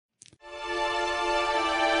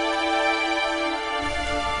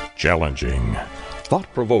Challenging,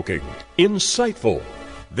 thought-provoking, insightful.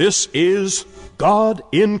 This is God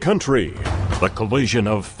in Country, the collision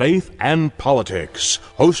of faith and politics,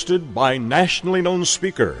 hosted by nationally known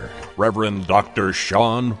speaker, Reverend Dr.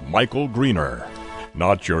 Sean Michael Greener.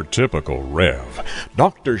 Not your typical Rev.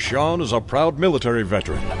 Dr. Sean is a proud military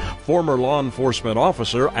veteran, former law enforcement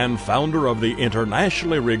officer, and founder of the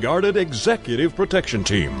internationally regarded Executive Protection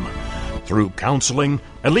Team. Through counseling,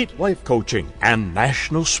 elite life coaching, and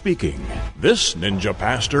national speaking, this ninja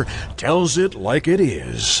pastor tells it like it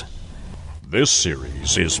is. This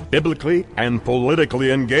series is biblically and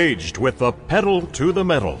politically engaged with the pedal to the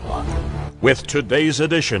metal. With today's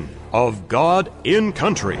edition of God in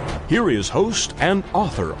Country, here is host and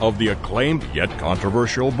author of the acclaimed yet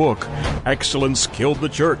controversial book, Excellence Killed the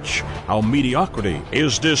Church: How Mediocrity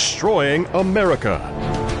is Destroying America,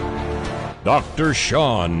 Dr.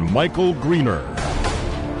 Sean Michael Greener.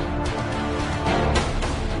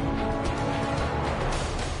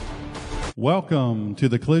 Welcome to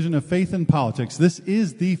the collision of faith and politics. This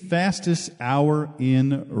is the fastest hour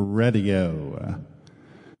in radio.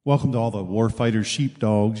 Welcome to all the warfighters,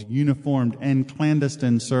 sheepdogs, uniformed and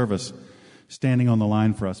clandestine service standing on the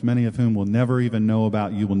line for us, many of whom will never even know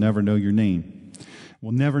about you, will never know your name,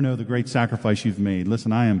 will never know the great sacrifice you've made.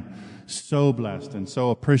 Listen, I am so blessed and so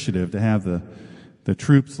appreciative to have the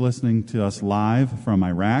troops listening to us live from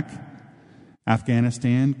Iraq,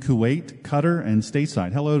 Afghanistan, Kuwait, Qatar, and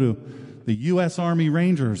stateside. Hello to the U.S. Army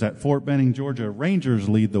Rangers at Fort Benning, Georgia. Rangers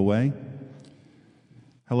lead the way.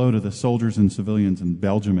 Hello to the soldiers and civilians in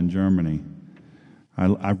Belgium and Germany.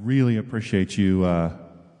 I really appreciate you.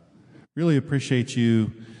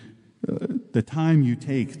 The time you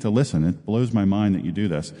take to listen. It blows my mind that you do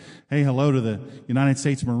this. Hey, hello to the United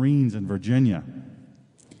States Marines in Virginia.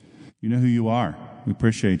 You know who you are. We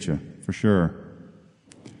appreciate you, for sure.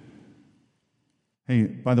 Hey,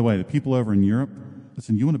 by the way, the people over in Europe,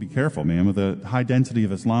 listen, you want to be careful, man. With the high density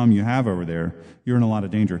of Islam you have over there, you're in a lot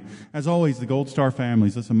of danger. As always, the Gold Star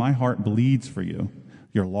families, listen, my heart bleeds for you.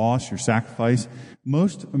 Your loss, your sacrifice.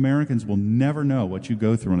 Most Americans will never know what you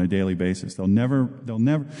go through on a daily basis. They'll never,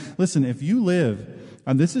 listen, if you live,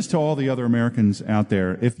 and this is to all the other Americans out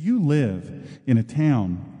there, if you live in a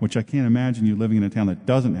town, which I can't imagine you living in a town that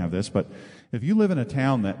doesn't have this, but if you live in a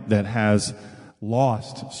town that has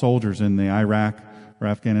lost soldiers in the Iraq or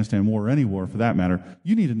Afghanistan war, or any war for that matter,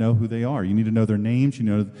 you need to know who they are. You need to know their names,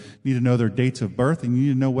 you need to know their dates of birth, and you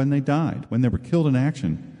need to know when they died, when they were killed in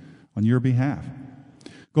action on your behalf.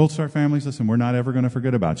 Gold Star families, listen, we're not ever going to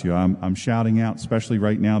forget about you. I'm shouting out, especially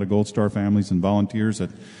right now, to Gold Star families and volunteers at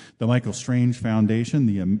the Michael Strange Foundation,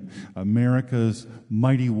 the America's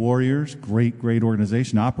Mighty Warriors, great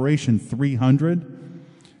organization. Operation 300,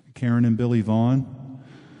 Karen and Billy Vaughn,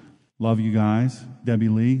 love you guys. Debbie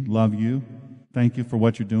Lee, love you. Thank you for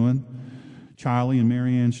what you're doing. Charlie and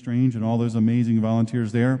Marianne Strange and all those amazing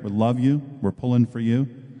volunteers there, we love you. We're pulling for you.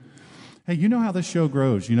 Hey, you know how this show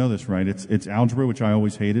grows. You know this, right? It's algebra, which I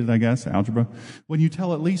always hated, I guess, algebra. When you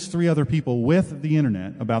tell at least 3 other people with the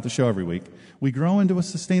internet about the show every week, we grow into a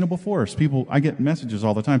sustainable force. I get messages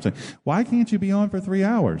all the time saying, why can't you be on for 3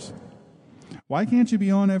 hours? Why can't you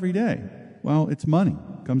be on every day? Well, it's money.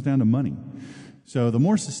 It comes down to money. So the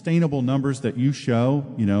more sustainable numbers that you show,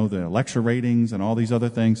 the Alexa ratings and all these other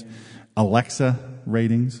things, Alexa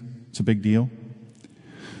ratings, it's a big deal.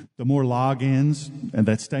 The more logins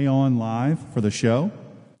that stay on live for the show,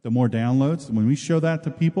 the more downloads. When we show that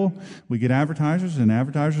to people, we get advertisers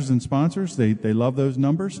and sponsors. They love those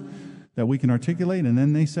numbers that we can articulate, and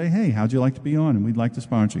then they say, hey, how'd you like to be on? And we'd like to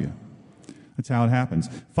sponsor you. That's how it happens.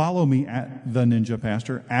 Follow me at The Ninja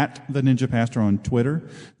Pastor on Twitter.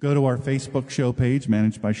 Go to our Facebook show page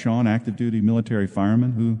managed by Sean, active duty military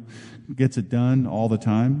fireman who gets it done all the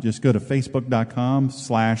time. Just go to facebook.com/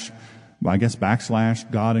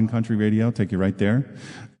 God in Country Radio. Take you right there.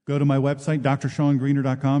 Go to my website,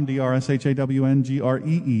 drshawngreener.com,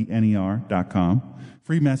 DRSHAWNGREENER.com.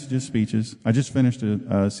 Free messages, speeches. I just finished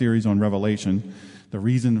a series on Revelation. The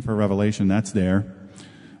reason for Revelation, that's there.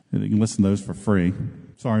 You can listen to those for free.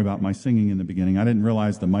 Sorry about my singing in the beginning. I didn't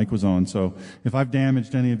realize the mic was on, so if I've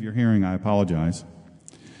damaged any of your hearing, I apologize.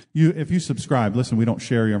 If you subscribe, listen, we don't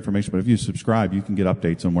share your information, but if you subscribe, you can get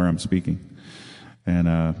updates on where I'm speaking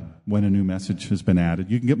and when a new message has been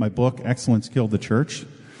added. You can get my book, Excellence Killed the Church.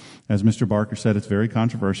 As Mr. Barker said, it's very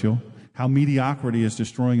controversial. How Mediocrity is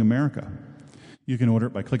Destroying America. You can order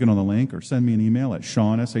it by clicking on the link or send me an email at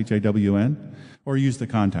Sean, SHAWN, or use the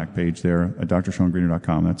contact page there at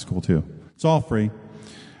drshawngreener.com. That's cool too. It's all free,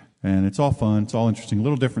 and it's all fun. It's all interesting. A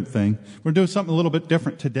little different thing. We're doing something a little bit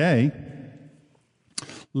different today.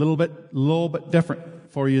 A little bit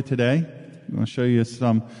different for you today. I'm going to show you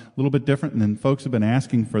some a little bit different, and then folks have been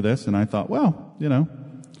asking for this, and I thought, well,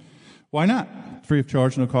 why not? Free of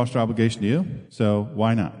charge, no cost or obligation to you, so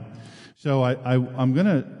why not? So I'm going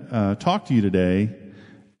to talk to you today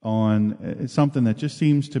on something that just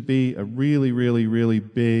seems to be a really, really, really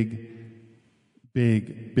big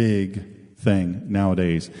thing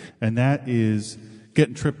nowadays, and that is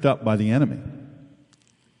getting tripped up by the enemy.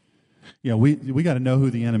 We got to know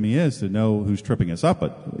who the enemy is to know who's tripping us up,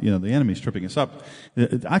 but the enemy's tripping us up.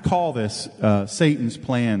 I call this Satan's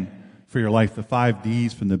plan for your life, the 5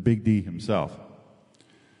 Ds from the big D himself.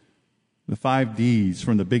 The 5 Ds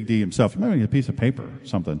from the big D himself. You might get a piece of paper or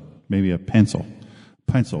something, maybe a pencil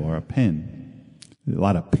or a pen. A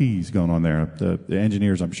lot of P's going on there. The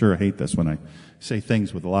engineers, I'm sure, hate this when I say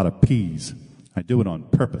things with a lot of P's. I do it on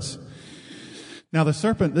purpose. Now the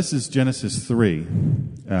serpent, this is Genesis 3,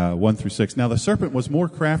 1 through 6. Now the serpent was more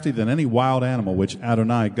crafty than any wild animal which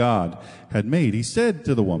Adonai God had made. He said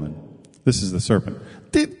to the woman, this is the serpent,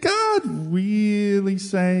 did God really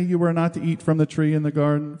say you were not to eat from the tree in the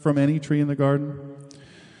garden, from any tree in the garden?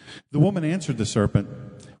 The woman answered the serpent,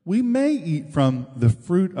 we may eat from the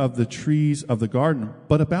fruit of the trees of the garden,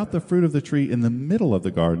 but about the fruit of the tree in the middle of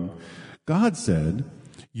the garden, God said,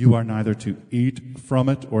 you are neither to eat from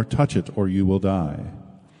it or touch it, or you will die.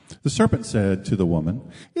 The serpent said to the woman,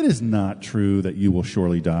 it is not true that you will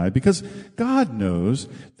surely die, because God knows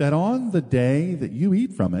that on the day that you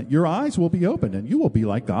eat from it, your eyes will be opened, and you will be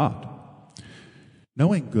like God,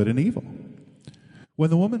 knowing good and evil. When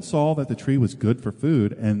the woman saw that the tree was good for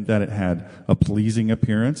food, and that it had a pleasing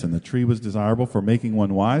appearance, and the tree was desirable for making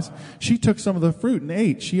one wise, she took some of the fruit and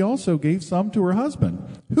ate. She also gave some to her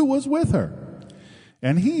husband, who was with her,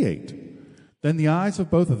 and he ate. Then the eyes of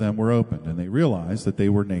both of them were opened, and they realized that they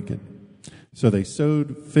were naked. So they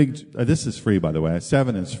sewed this is free, by the way.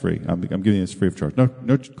 7 is free. I'm giving this free of charge.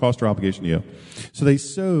 No cost or obligation to you. So they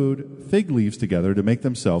sewed fig leaves together to make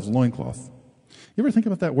themselves loincloth. You ever think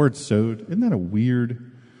about that word, sewed? Isn't that a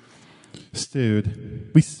weird...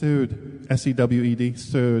 Sewed. We sewed. S-E-W-E-D.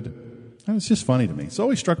 Sewed. And it's just funny to me. It's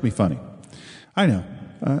always struck me funny. I know.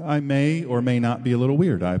 I may or may not be a little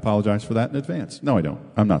weird. I apologize for that in advance. No, I don't.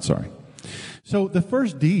 I'm not sorry. So the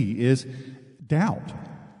first D is doubt.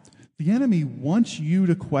 The enemy wants you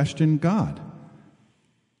to question God.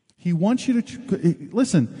 He wants you to,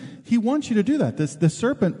 listen, he wants you to do that. The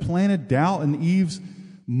serpent planted doubt in Eve's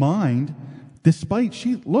mind, despite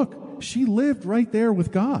she lived right there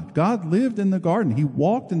with God. God lived in the garden. He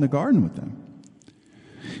walked in the garden with them.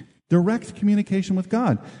 Direct communication with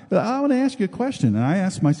God. I want to ask you a question, and I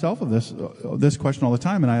ask myself of this question all the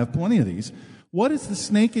time, and I have plenty of these. What is the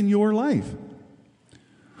snake in your life?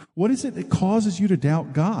 What is it that causes you to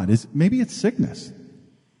doubt God? Maybe it's sickness.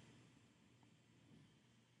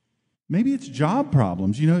 Maybe it's job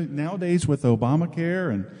problems. Nowadays with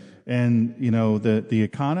Obamacare and the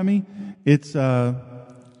economy, it's I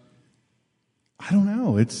don't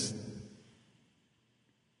know. It's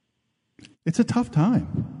a tough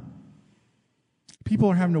time. People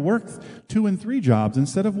are having to work 2 and 3 jobs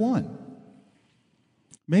instead of 1.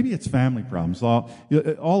 Maybe it's family problems.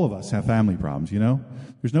 All of us have family problems,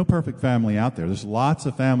 There's no perfect family out there. There's lots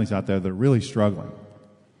of families out there that are really struggling.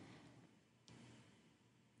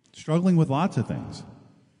 Struggling with lots of things.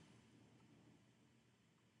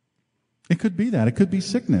 It could be that. It could be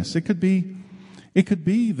sickness. It could be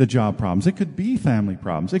the job problems. It could be family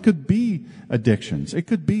problems. It could be addictions. It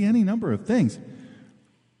could be any number of things.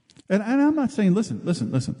 And I'm not saying, listen.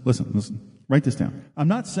 Write this down. I'm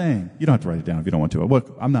not saying, you don't have to write it down if you don't want to.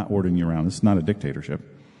 Look, I'm not ordering you around. This is not a dictatorship.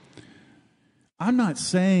 I'm not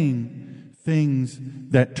saying things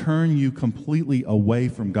that turn you completely away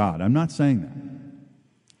from God. I'm not saying that.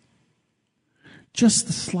 Just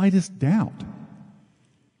the slightest doubt.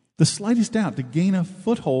 The slightest doubt to gain a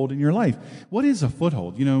foothold in your life. What is a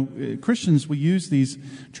foothold? Christians, we use these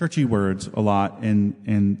churchy words a lot,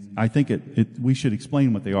 and I think we should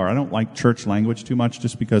explain what they are. I don't like church language too much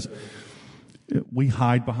just because we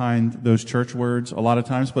hide behind those church words a lot of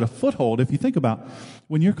times. But a foothold, if you think about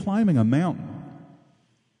when you're climbing a mountain,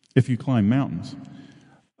 if you climb mountains,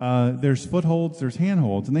 there's footholds, there's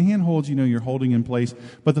handholds. And the handholds, you're holding in place.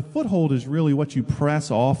 But the foothold is really what you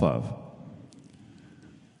press off of.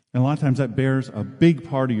 And a lot of times that bears a big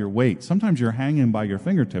part of your weight. Sometimes you're hanging by your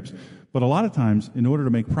fingertips. But a lot of times, in order to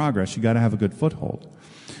make progress, you got to have a good foothold.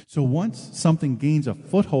 So once something gains a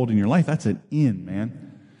foothold in your life, that's an in,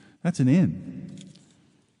 man. That's an in.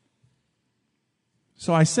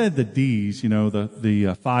 So I said the D's,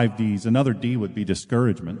 the 5 D's. Another D would be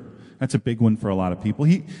discouragement. That's a big one for a lot of people.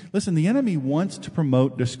 Listen, the enemy wants to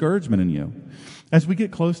promote discouragement in you. As we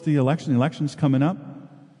get close to the election's coming up,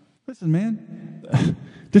 Listen, man,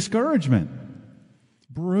 discouragement.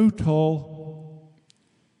 Brutal.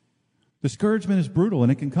 Discouragement is brutal,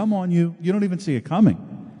 and it can come on you. You don't even see it coming.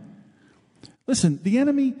 Listen, the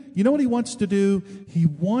enemy, you know what he wants to do? He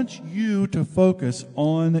wants you to focus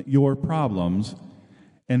on your problems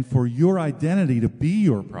and for your identity to be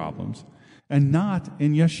your problems and not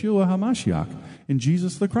in Yeshua HaMashiach, in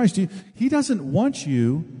Jesus the Christ. He doesn't want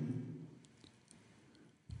you,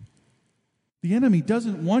 the enemy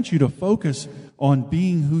doesn't want you to focus on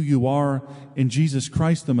being who you are in Jesus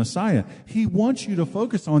Christ the Messiah. He wants you to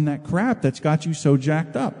focus on that crap that's got you so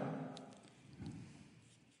jacked up.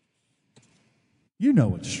 You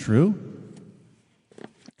know it's true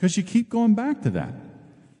because you keep going back to that.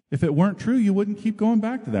 If it weren't true, you wouldn't keep going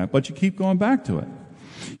back to that, but you keep going back to it.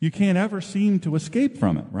 You can't ever seem to escape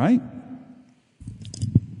from it, right?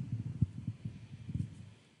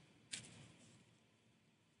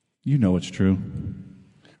 You know it's true.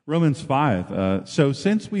 Romans 5. So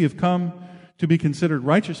since we have come to be considered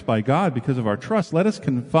righteous by God because of our trust, let us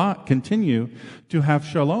continue to have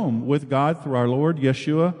shalom with God through our Lord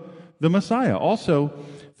Yeshua the Messiah. Also,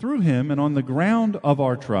 through him and on the ground of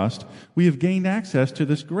our trust, we have gained access to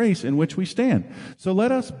this grace in which we stand. So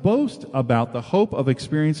let us boast about the hope of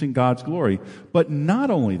experiencing God's glory. But not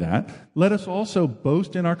only that, let us also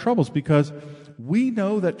boast in our troubles, because we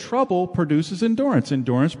know that trouble produces endurance.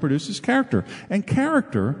 Endurance produces character. And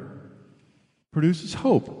character produces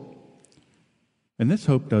hope. And this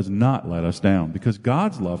hope does not let us down, because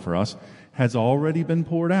God's love for us has already been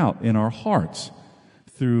poured out in our hearts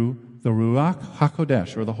through the Ruach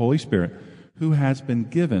HaKodesh, or the Holy Spirit, who has been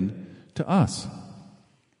given to us.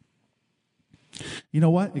 You know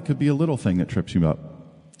what? It could be a little thing that trips you up.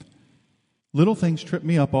 Little things trip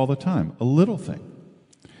me up all the time. A little thing.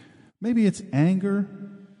 Maybe it's anger,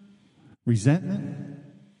 resentment.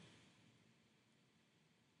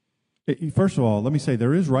 First of all, let me say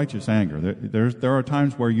there is righteous anger. There are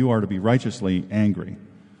times where you are to be righteously angry.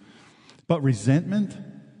 But resentment?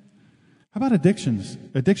 How about addictions?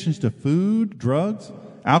 Addictions to food, drugs,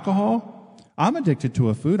 alcohol? I'm addicted to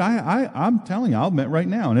a food. I'm telling you, I'll admit right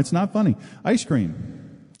now, and it's not funny. Ice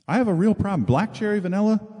cream. I have a real problem. Black cherry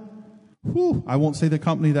vanilla. Whew. I won't say the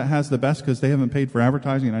company that has the best because they haven't paid for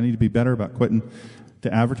advertising, and I need to be better about quitting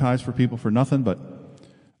to advertise for people for nothing. But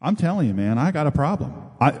I'm telling you, man, I got a problem.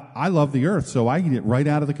 I love the earth, so I eat it right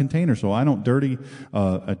out of the container, so I don't dirty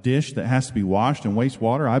a dish that has to be washed and waste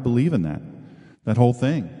water. I believe in that whole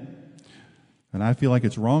thing. And I feel like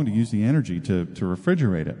it's wrong to use the energy to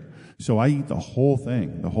refrigerate it. So I eat the whole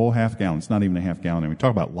thing, the whole half gallon. It's not even a half gallon. And we talk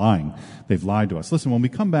about lying. They've lied to us. Listen, when we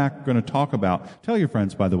come back, we're going to talk about, tell your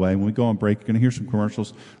friends, by the way, when we go on break, you're going to hear some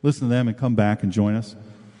commercials. Listen to them and come back and join us.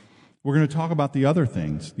 We're going to talk about the other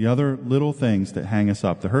things, the other little things that hang us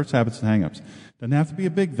up, the hurts, habits, and hang-ups. Doesn't have to be a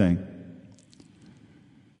big thing.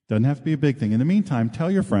 Doesn't have to be a big thing. In the meantime, tell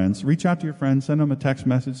your friends, reach out to your friends, send them a text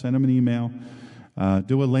message, send them an email.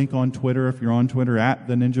 Do a link on Twitter if you're on Twitter, at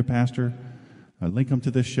The Ninja Pastor. Link them to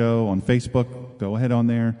this show on Facebook. Go ahead on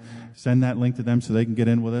there. Send that link to them so they can get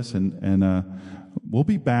in with us. And we'll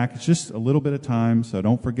be back. It's just a little bit of time, so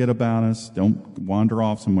don't forget about us. Don't wander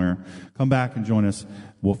off somewhere. Come back and join us.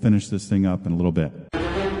 We'll finish this thing up in a little bit.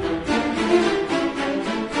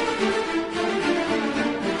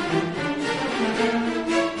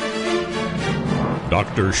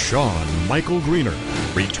 Dr. Sean Michael Greener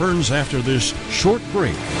returns after this short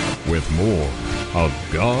break with more of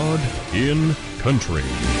God in Country.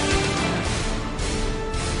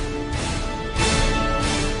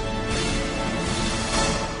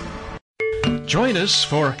 Join us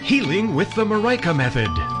for Healing with the Marika Method.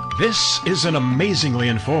 This is an amazingly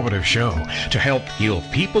informative show to help heal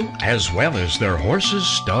people as well as their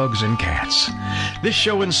horses, dogs, and cats. This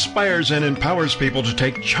show inspires and empowers people to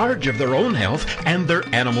take charge of their own health and their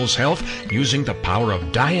animals' health using the power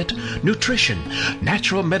of diet, nutrition,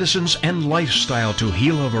 natural medicines, and lifestyle to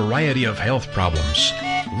heal a variety of health problems.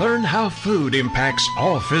 Learn how food impacts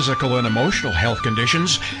all physical and emotional health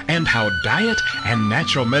conditions and how diet and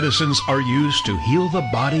natural medicines are used to heal the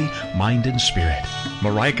body, mind, and spirit.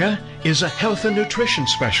 Marika is a health and nutrition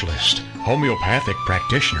specialist, homeopathic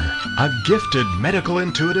practitioner, a gifted medical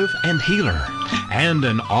intuitive and healer, and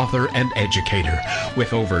an author and educator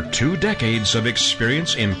with over 2 decades of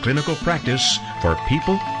experience in clinical practice for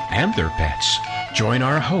people and their pets. Join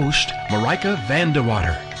our host, Marika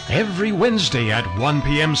Vandewater, every Wednesday at 1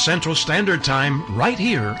 p.m. Central Standard Time, right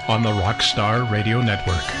here on the Rockstar Radio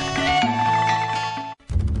Network.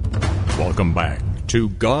 Welcome back to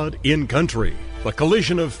God in Country, the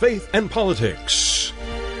collision of faith and politics.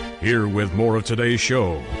 Here with more of today's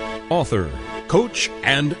show, author, coach,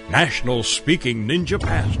 and national speaking ninja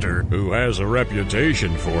pastor who has a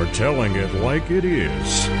reputation for telling it like it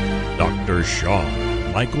is, Dr.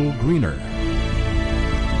 Sean Michael Greener.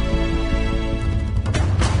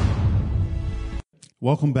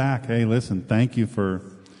 Welcome back. Hey, listen, thank you for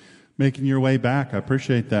making your way back. I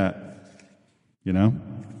appreciate that. You know,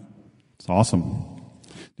 it's awesome.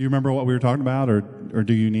 Do you remember what we were talking about, or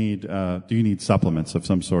do you need supplements of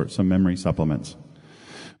some sort, some memory supplements?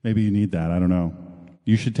 Maybe you need that. I don't know.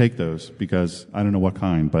 You should take those, because I don't know what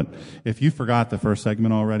kind. But if you forgot the first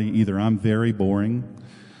segment already, either I'm very boring,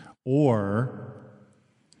 or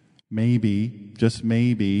maybe, just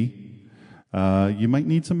maybe, you might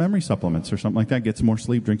need some memory supplements or something like that. Get some more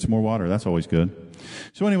sleep, drink some more water. That's always good.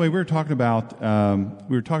 So anyway, we were talking about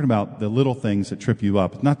the little things that trip you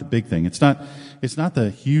up. It's not the big thing. It's not the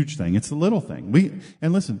huge thing. It's the little thing.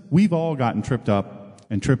 We've all gotten tripped up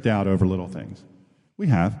and tripped out over little things. We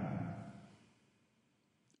have.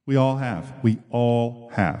 We all have. We all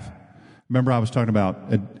have. Remember, I was talking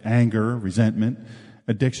about anger, resentment,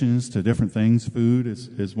 addictions to different things. Food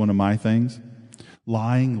is one of my things.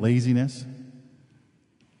 Lying, laziness.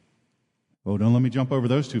 Oh, don't let me jump over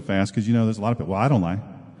those too fast, because there's a lot of people. Well, I don't lie.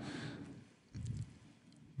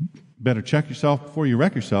 Better check yourself before you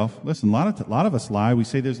wreck yourself. Listen, a lot of us lie. We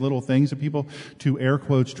say there's little things that people, to air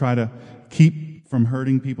quotes, try to keep from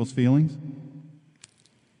hurting people's feelings.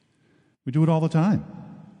 We do it all the time.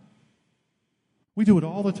 We do it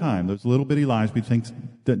all the time. Those little bitty lies we think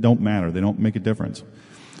that don't matter. They don't make a difference.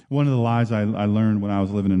 One of the lies I learned when I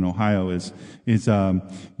was living in Ohio is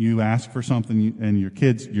you ask for something and your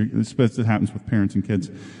kids, it happens with parents and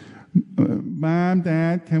kids. Mom,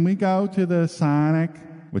 Dad, can we go to the Sonic?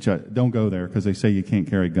 Which don't go there, because they say you can't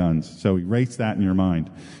carry guns. So erase that in your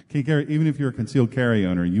mind. Can't carry, even if you're a concealed carry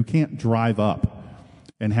owner, you can't drive up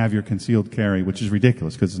and have your concealed carry, which is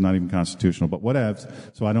ridiculous because it's not even constitutional, but whatevs,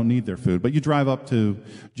 so I don't need their food. But you drive up to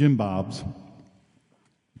Jim Bob's,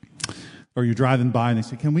 or you're driving by and they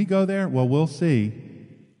say, can we go there? Well, we'll see.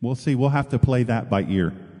 We'll have to play that by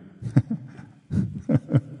ear.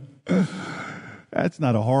 That's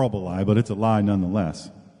not a horrible lie, but it's a lie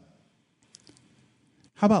nonetheless.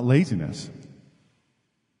 How about laziness?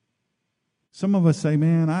 Some of us say,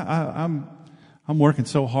 man, I'm working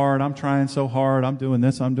so hard, I'm trying so hard, I'm doing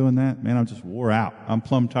this, I'm doing that. Man, I'm just wore out. I'm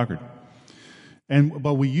plumb tuckered.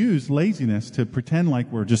 But we use laziness to pretend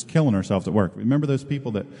like we're just killing ourselves at work. Remember those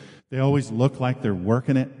people that they always look like they're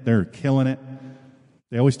working it, they're killing it.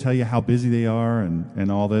 They always tell you how busy they are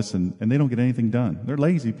and all this, and they don't get anything done. They're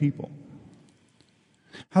lazy people.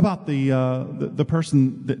 How about the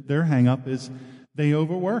person that their hang up is they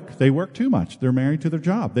overwork. They work too much. They're married to their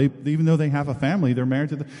job. Even though they have a family, they're married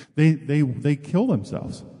to they kill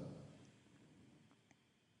themselves.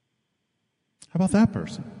 How about that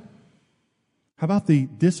person? How about the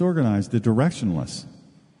disorganized, the directionless?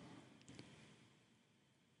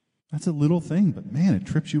 That's a little thing, but man, it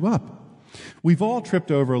trips you up. We've all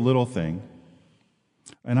tripped over a little thing.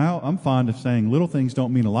 And I'm fond of saying little things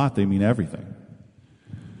don't mean a lot, they mean everything.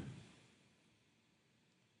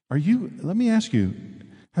 Let me ask you,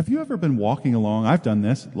 have you ever been walking along? I've done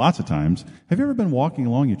this lots of times. Have you ever been walking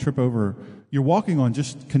along, you trip over, you're walking on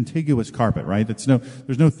just contiguous carpet, right? There's no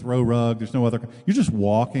throw rug, there's no other, you're just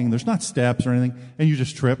walking, there's not steps or anything, and you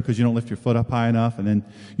just trip because you don't lift your foot up high enough, and then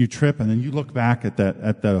you trip, and then you look back at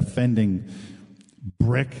the offending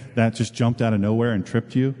brick that just jumped out of nowhere and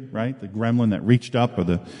tripped you, right? The gremlin that reached up, or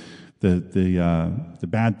the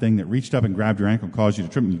bad thing that reached up and grabbed your ankle and caused you to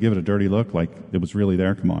trip, and you give it a dirty look like it was really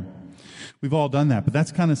there. Come on. We've all done that, but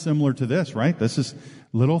that's kind of similar to this, right? This is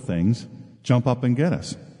little things jump up and get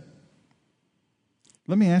us.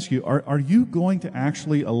 Let me ask you, are you going to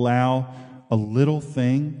actually allow a little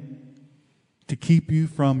thing to keep you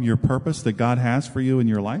from your purpose that God has for you in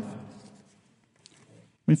your life? I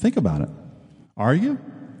mean, think about it. Are you?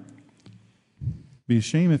 Be a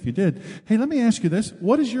shame if you did. Hey, let me ask you this.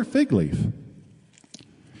 What is your fig leaf?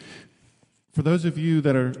 For those of you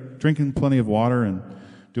that are drinking plenty of water and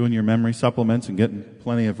doing your memory supplements and getting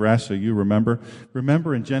plenty of rest so you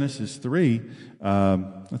remember in Genesis 3,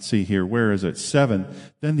 let's see here, where is it? 7.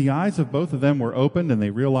 Then the eyes of both of them were opened, and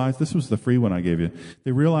they realized, this was the free one I gave you,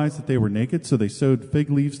 they realized that they were naked, so they sewed fig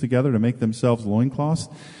leaves together to make themselves loincloths.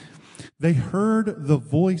 They heard the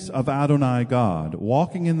voice of Adonai God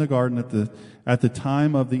walking in the garden at the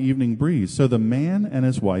time of the evening breeze. So the man and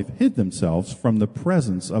his wife hid themselves from the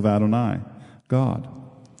presence of Adonai God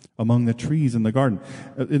among the trees in the garden.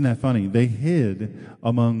 Isn't that funny? They hid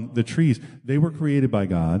among the trees. They were created by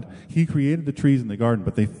God. He created the trees in the garden,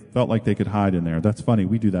 but they felt like they could hide in there. That's funny.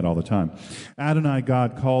 We do that all the time. Adonai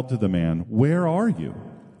God called to the man, "Where are you?"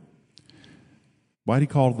 Why did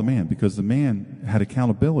he call the man? Because the man had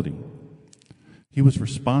accountability. He was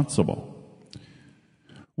responsible.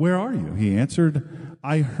 Where are you? He answered,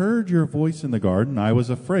 I heard your voice in the garden. I was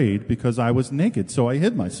afraid because I was naked, so I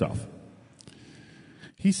hid myself.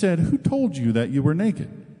 He said, who told you that you were naked?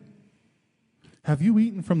 Have you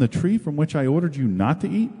eaten from the tree from which I ordered you not to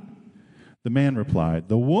eat? The man replied,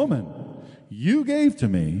 the woman you gave to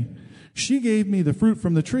me, she gave me the fruit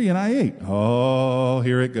from the tree and I ate. Oh,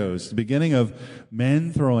 here it goes. The beginning of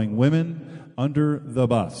men throwing women under the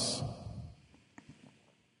bus.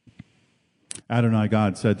 Adonai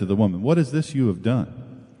God said to the woman, what is this you have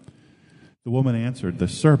done? The woman answered, the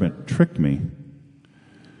serpent tricked me,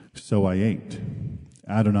 so I ate.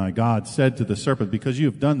 Adonai God said to the serpent, because you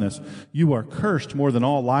have done this, you are cursed more than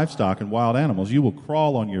all livestock and wild animals. You will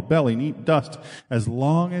crawl on your belly and eat dust as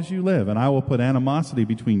long as you live. And I will put animosity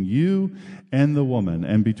between you and the woman,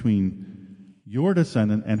 and between your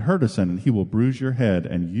descendant and her descendant. He will bruise your head,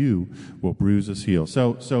 and you will bruise his heel.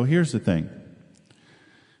 So here's the thing.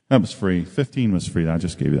 That was free. 15 was free. I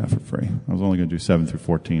just gave you that for free. I was only going to do 7 through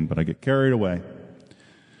 14, but I get carried away.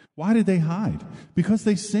 Why did they hide? Because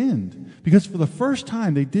they sinned. Because for the first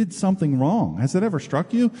time they did something wrong. Has that ever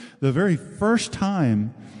struck you? The very first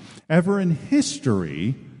time ever in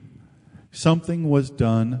history something was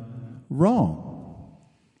done wrong.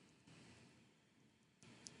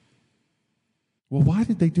 Well, why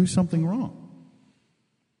did they do something wrong?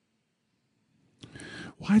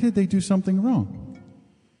 Why did they do something wrong?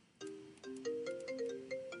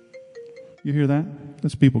 You hear that?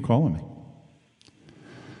 That's people calling me.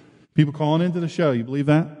 People calling into the show. You believe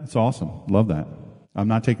that? It's awesome. Love that. I'm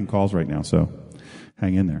not taking calls right now, so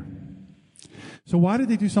hang in there. So why did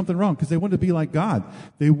they do something wrong? Because they wanted to be like God.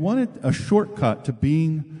 They wanted a shortcut to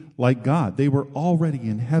being like God. They were already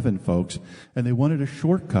in heaven, folks, and they wanted a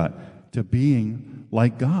shortcut to being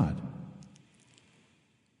like God.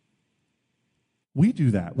 We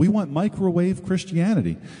do that. We want microwave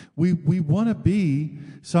Christianity. We want to be,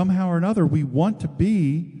 somehow or another, we want to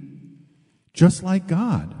be just like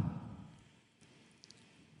God.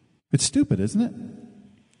 It's stupid, isn't it?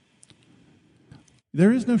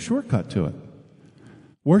 There is no shortcut to it.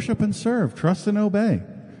 Worship and serve, trust and obey.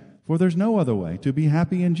 For there's no other way to be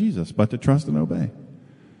happy in Jesus but to trust and obey.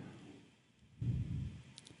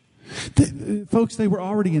 Folks, they were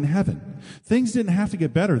already in heaven. Things didn't have to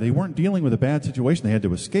get better. They weren't dealing with a bad situation. They had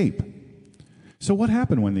to escape. So what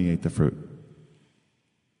happened when they ate the fruit?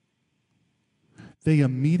 They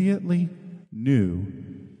immediately knew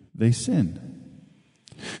they sinned.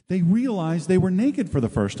 They realized they were naked for the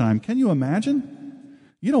first time. Can you imagine?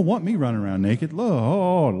 You don't want me running around naked.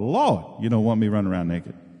 Oh, Lord, you don't want me running around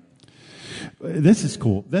naked. This is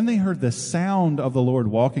cool. Then they heard the sound of the Lord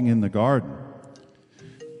walking in the garden.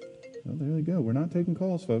 Well, there they go. We're not taking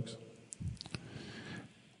calls, folks.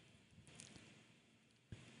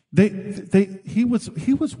 He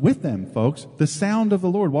was with them, folks. The sound of the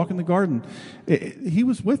Lord walking in the garden. He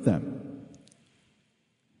was with them.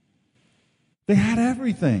 They had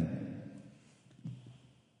everything.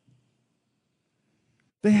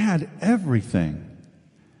 They had everything.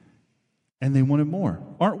 And they wanted more.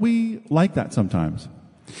 Aren't we like that sometimes?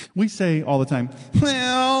 We say all the time,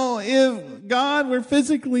 well, if God were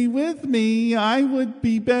physically with me, I would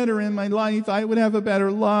be better in my life. I would have a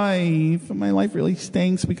better life. My life really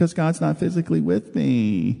stinks because God's not physically with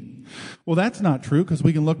me. Well, that's not true, because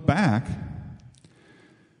we can look back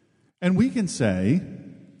and we can say,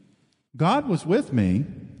 God was with me.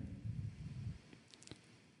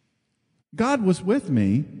 God was with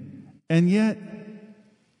me, and yet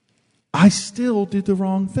I still did the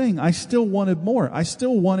wrong thing. I still wanted more. I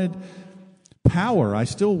still wanted power. I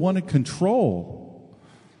still wanted control.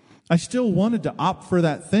 I still wanted to opt for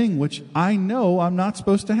that thing which I know I'm not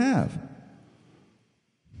supposed to have.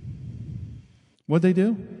 What'd they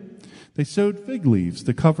do? They sewed fig leaves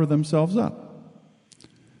to cover themselves up.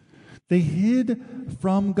 They hid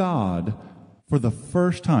from God for the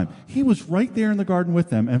first time. He was right there in the garden with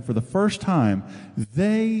them, and for the first time,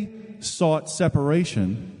 they sought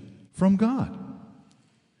separation from God.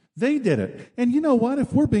 They did it. And you know what?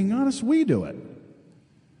 If we're being honest, we do it.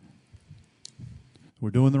 We're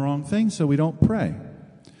doing the wrong thing, so we don't pray.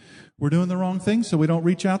 We're doing the wrong thing, so we don't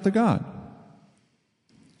reach out to God.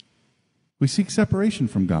 We seek separation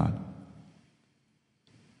from God.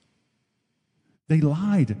 They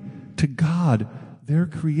lied to God, their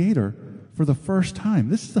Creator, for the first time.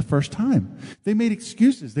 This is the first time. They made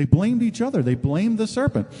excuses. They blamed each other. They blamed the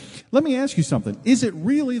serpent. Let me ask you something. Is it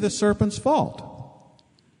really the serpent's fault?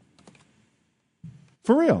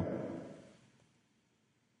 For real?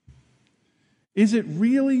 Is it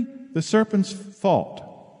really the serpent's fault?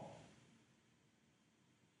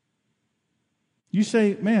 You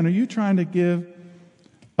say, man, are you trying to give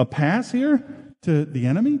a pass here to the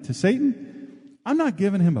enemy, to Satan? I'm not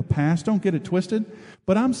giving him a pass. Don't get it twisted.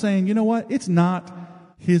 But I'm saying, you know what? It's not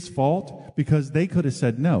his fault, because they could have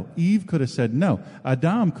said no. Eve could have said no.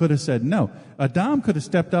 Adam could have said no. Adam could have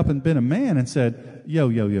stepped up and been a man and said,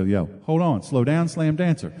 yo, hold on, slow down, slam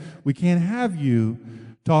dancer. We can't have you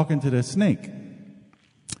talking to the snake.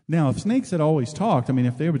 Now, if snakes had always talked, I mean,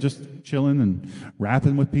 if they were just chilling and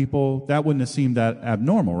rapping with people, that wouldn't have seemed that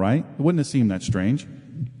abnormal, right? It wouldn't have seemed that strange.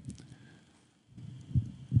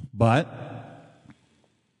 But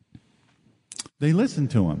they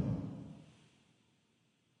listened to him.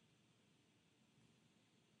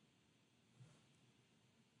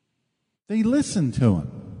 They listened to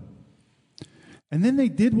him. And then they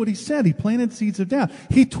did what he said. He planted seeds of doubt.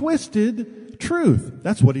 He twisted truth.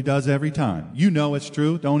 That's what he does every time. You know it's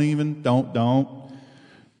true. Don't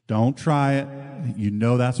try it. You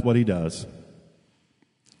know that's what he does.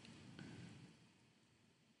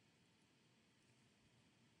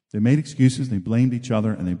 They made excuses, they blamed each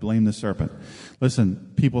other, and they blamed the serpent.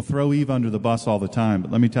 Listen, people throw Eve under the bus all the time, but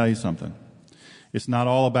let me tell you something. It's not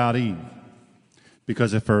all about Eve.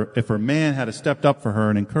 Because if her man had stepped up for her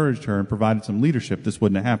and encouraged her and provided some leadership, this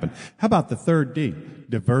wouldn't have happened. How about the third D?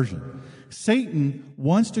 Diversion. Satan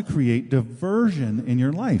wants to create diversion in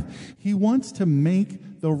your life. He wants to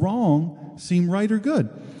make the wrong seem right or good.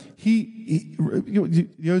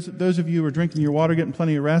 Those of you who are drinking your water, getting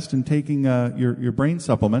plenty of rest, and taking your brain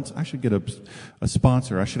supplements, I should get a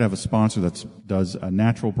sponsor. I should have a sponsor that does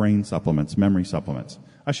natural brain supplements, memory supplements.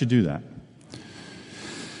 I should do that.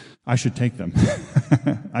 I should take them.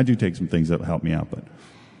 I do take some things that help me out,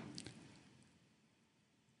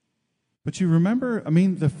 but you remember, I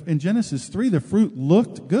mean, in Genesis 3, the fruit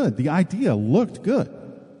looked good. The idea looked good.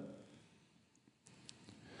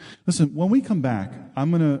 Listen, when we come back,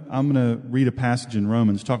 I'm gonna read a passage in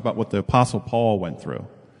Romans, talk about what the Apostle Paul went through.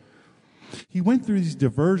 He went through these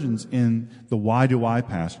diversions in the why do I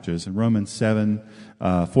passages in Romans 7,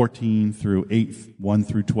 14 through 8, 1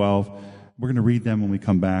 through 12. We're going to read them when we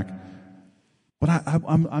come back. But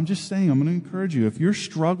I'm just saying, I'm going to encourage you, if you're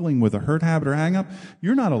struggling with a hurt habit or hang up,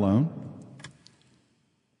 you're not alone.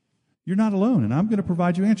 You're not alone, and I'm going to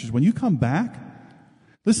provide you answers. When you come back,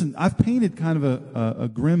 listen, I've painted kind of a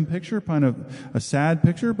grim picture, kind of a sad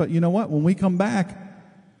picture, but you know what? When we come back,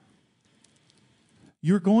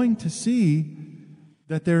 you're going to see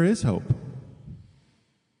that there is hope.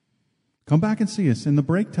 Come back and see us. In the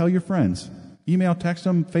break, tell your friends. Email, text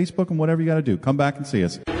them, Facebook them, whatever you got to do. Come back and see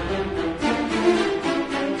us.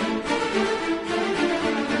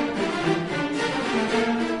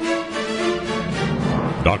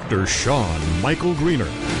 Dr. Sean Michael Greener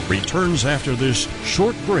returns after this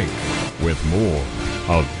short break with more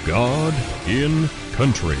of God in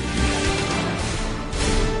Country.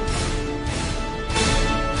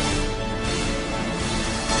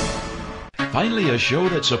 Finally, a show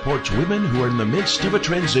that supports women who are in the midst of a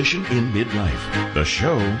transition in midlife. The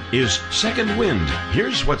show is Second Wind.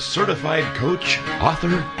 Here's what certified coach,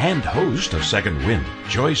 author, and host of Second Wind,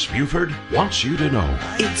 Joyce Buford, wants you to know.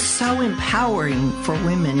 It's so empowering for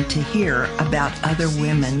women to hear about other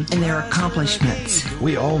women and their accomplishments.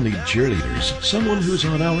 We all need cheerleaders, someone who's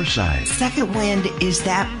on our side. Second Wind is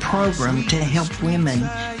that program to help women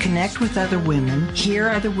connect with other women, hear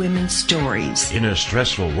other women's stories. In a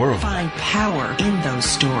stressful world, Find power in those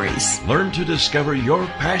stories. learn to discover your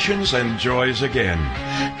passions and joys again.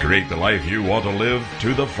 Create the life you want to live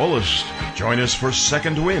to the fullest. Join us for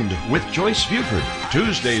Second Wind with Joyce Buford,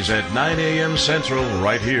 Tuesdays at 9 a.m. Central,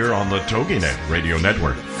 right here on the TogiNet Radio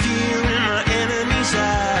Network. Fear in my enemy's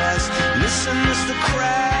eyes. Listen as the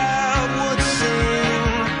crowd would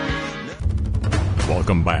sing.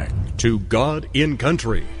 Welcome back to God in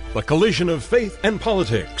Country, the collision of faith and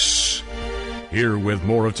politics. Here with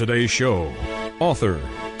more of today's show, author,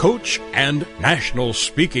 coach, and national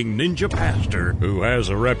speaking ninja pastor who has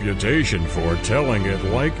a reputation for telling it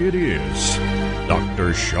like it is,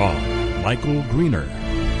 Dr. Sean Michael Greener.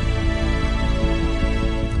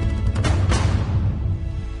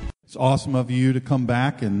 It's awesome of you to come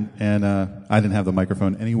back, and I didn't have the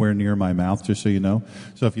microphone anywhere near my mouth, just so you know.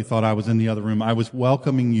 So if you thought I was in the other room, I was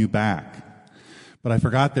welcoming you back. But I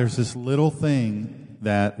forgot there's this little thing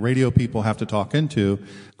that radio people have to talk into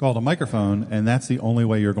called a microphone, and that's the only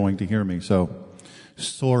way you're going to hear me. So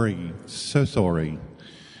sorry, so sorry.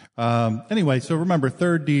 Anyway, so remember,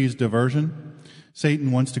 third D is diversion.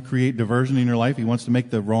 Satan wants to create diversion in your life. He wants to make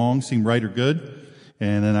the wrong seem right or good.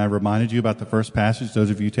 And then I reminded you about the first passage, those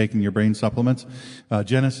of you taking your brain supplements.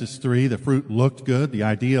 Genesis 3, the fruit looked good, the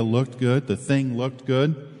idea looked good, the thing looked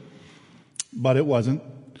good, but it wasn't.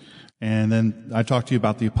 And then I talked to you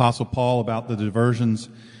about the Apostle Paul, about the diversions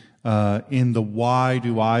in the why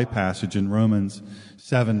do I passage in Romans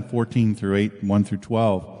 7:14 through 8, 1 through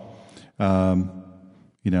 12.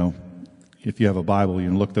 If you have a Bible, you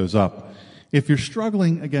can look those up. If you're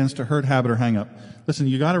struggling against a hurt, habit, or hang-up, listen,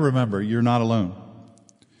 you got to remember, you're not alone.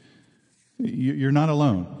 You're not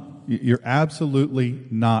alone. You're absolutely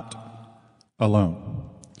not alone.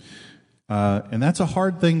 And that's a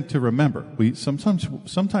hard thing to remember.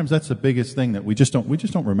 Sometimes that's the biggest thing that we just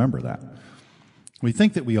don't remember that. We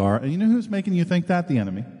think that we are, and you know who's making you think that? The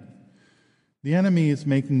enemy. The enemy is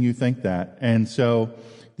making you think that. And so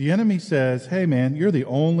the enemy says, hey man, you're the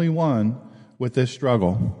only one with this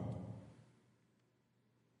struggle.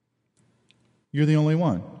 You're the only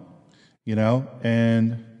one.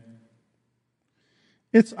 And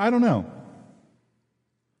I don't know.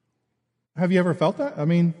 Have you ever felt that? I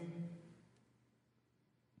mean,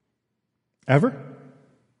 ever?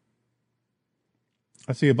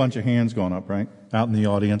 I see a bunch of hands going up, right? Out in the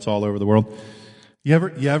audience all over the world. You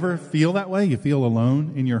ever feel that way? You feel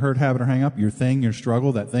alone in your hurt, habit, or hang up? Your thing, your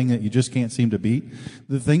struggle, that thing that you just can't seem to beat?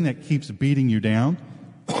 The thing that keeps beating you down?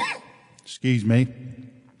 Excuse me.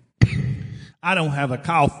 I don't have a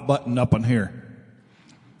cough button up in here.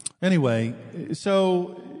 Anyway,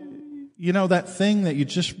 so, that thing that you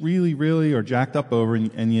just really, really are jacked up over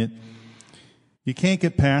and you can't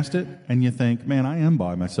get past it, and you think, man, I am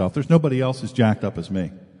by myself. There's nobody else as jacked up as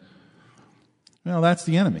me. Well, that's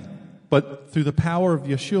the enemy. But through the power of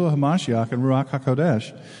Yeshua HaMashiach and Ruach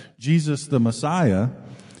HaKodesh, Jesus the Messiah,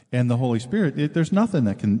 and the Holy Spirit, there's nothing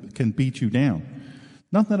that can beat you down.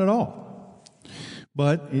 Nothing at all.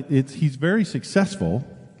 But he's very successful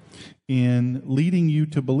in leading you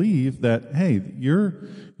to believe that, hey,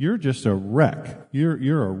 you're just a wreck.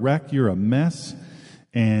 You're a wreck, you're a mess,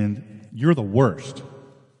 and you're the worst.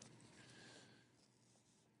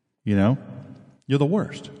 You're the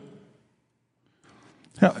worst.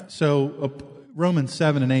 So Romans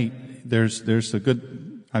 7 and 8, there's a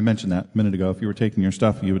good, I mentioned that a minute ago. If you were taking your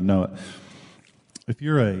stuff, you would know it. If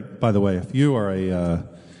you are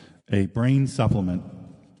a brain supplement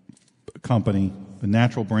company, a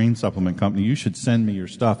natural brain supplement company, you should send me your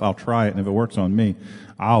stuff. I'll try it, and if it works on me,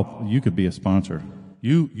 you could be a sponsor.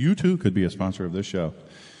 You too could be a sponsor of this show.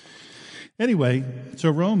 Anyway,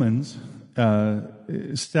 so Romans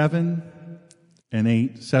 7 and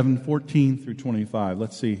 8, 7:14 through 25.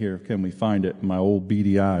 Let's see here. Can we find it in my old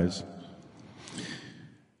beady eyes?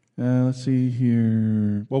 Let's see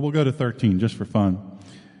here. Well, we'll go to 13 just for fun.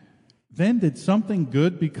 Then did something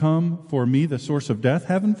good become for me the source of death?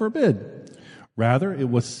 Heaven forbid. Rather, it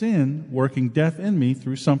was sin working death in me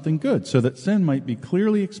through something good, so that sin might be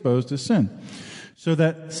clearly exposed as sin. So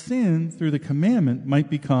that sin through the commandment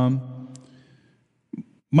might come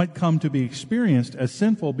to be experienced as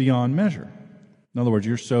sinful beyond measure. In other words,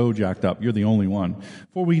 you're so jacked up. You're the only one.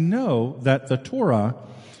 For we know that the Torah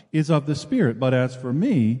is of the Spirit, but as for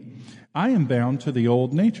me, I am bound to the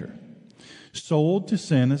old nature, sold to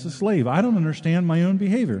sin as a slave. I don't understand my own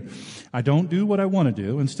behavior. I don't do what I want to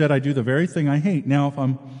do. Instead, I do the very thing I hate. Now, if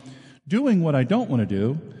I'm doing what I don't want to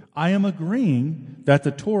do, I am agreeing that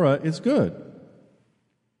the Torah is good.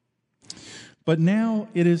 But now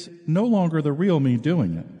it is no longer the real me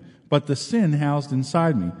doing it, but the sin housed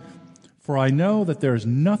inside me. For I know that there is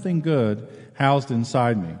nothing good housed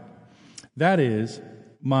inside me. That is,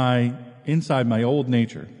 inside my old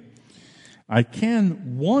nature. I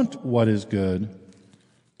can want what is good,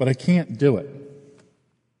 but I can't do it.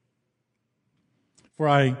 For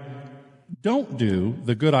I don't do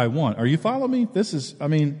the good I want. Are you following me? This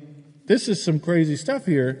is some crazy stuff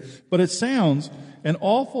here, but it sounds an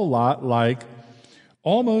awful lot like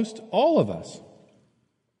almost all of us.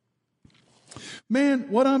 Man,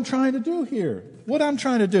 what I'm trying to do here,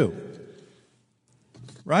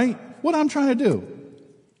 right? What I'm trying to do.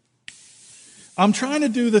 I'm trying to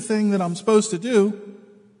do the thing that I'm supposed to do.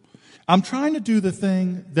 I'm trying to do the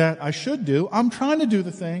thing that I should do. I'm trying to do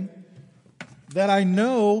the thing that I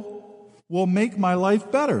know will make my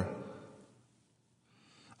life better.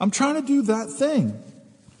 I'm trying to do that thing.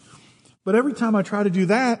 But every time I try to do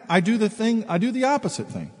that, I do the opposite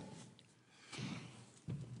thing.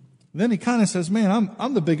 Then he kind of says, man,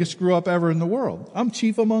 I'm the biggest screw up ever in the world. I'm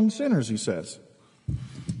chief among sinners, he says.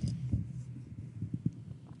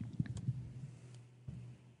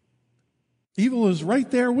 Evil is right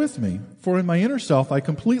there with me, for in my inner self I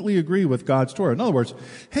completely agree with God's Torah. In other words,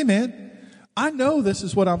 hey man, I know this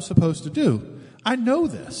is what I'm supposed to do. I know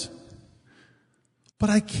this. But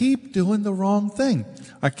I keep doing the wrong thing.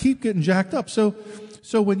 I keep getting jacked up. So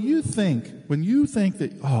when you think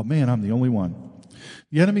that, oh man, I'm the only one.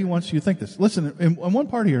 The enemy wants you to think this. Listen, in one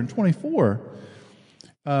part here, in 24,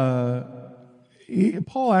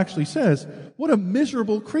 Paul actually says, what a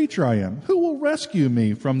miserable creature I am. Who will rescue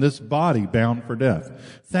me from this body bound for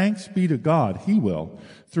death? Thanks be to God, He will,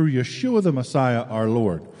 through Yeshua the Messiah our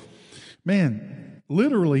Lord. Man,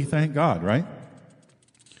 literally thank God, right?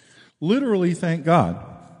 Literally thank God.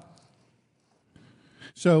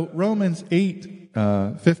 So Romans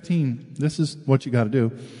 8:15, this is what you got to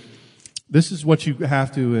do. This is what you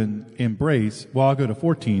have to embrace. Well, I'll go to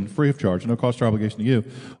 14, free of charge, no cost or obligation to you.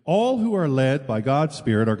 All who are led by God's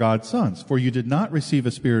Spirit are God's sons. For you did not receive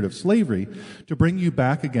a spirit of slavery to bring you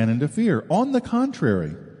back again into fear. On the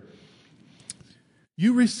contrary,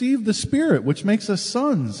 you received the Spirit, which makes us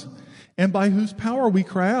sons, and by whose power we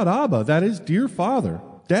cry out, Abba, that is, dear Father,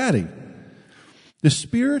 Daddy. The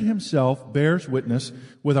Spirit Himself bears witness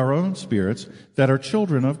with our own spirits that are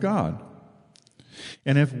children of God.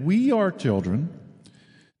 And if we are children,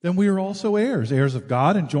 then we are also heirs, heirs of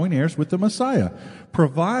God and joint heirs with the Messiah,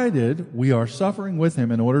 provided we are suffering with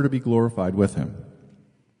Him in order to be glorified with Him.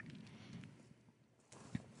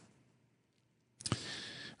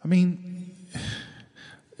 I mean,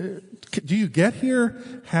 do you get here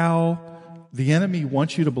how the enemy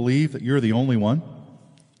wants you to believe that you're the only one?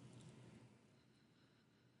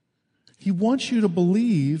 He wants you to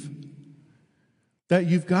believe that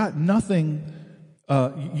you've got nothing,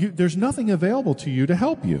 there's nothing available to you to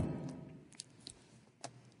help you.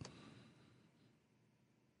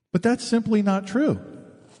 But that's simply not true.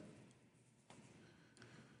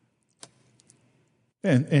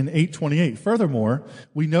 And 8:28, furthermore,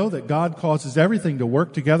 we know that God causes everything to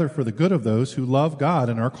work together for the good of those who love God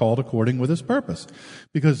and are called according with His purpose.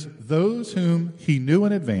 Because those whom He knew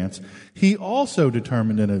in advance, He also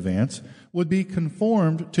determined in advance would be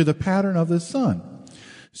conformed to the pattern of His Son,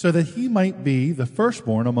 so that He might be the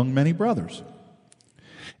firstborn among many brothers.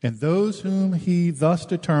 And those whom He thus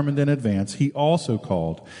determined in advance, He also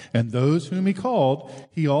called. And those whom He called,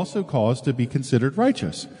 He also caused to be considered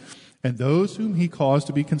righteous. And those whom He caused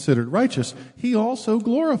to be considered righteous, He also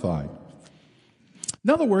glorified. In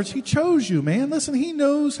other words, He chose you, man. Listen, He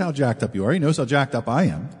knows how jacked up you are. He knows how jacked up I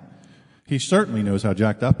am. He certainly knows how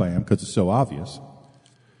jacked up I am because it's so obvious.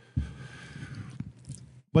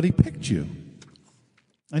 But He picked you.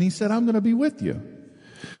 And He said, I'm going to be with you.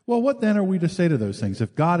 Well, what then are we to say to those things?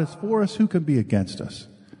 If God is for us, who can be against us?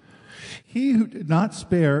 He who did not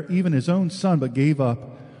spare even His own Son, but gave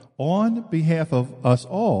up on behalf of us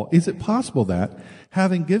all, is it possible that,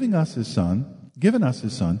 having given us His Son,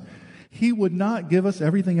 He would not give us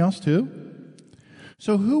everything else too?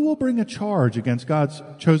 So who will bring a charge against God's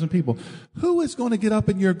chosen people? Who is going to get up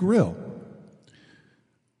in your grill?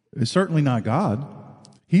 It's certainly not God.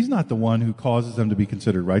 He's not the one who causes them to be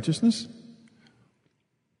considered righteousness.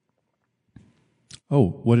 Oh,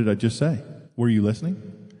 what did I just say? Were you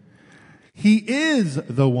listening? He is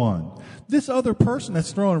the one. This other person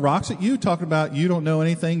that's throwing rocks at you, talking about you don't know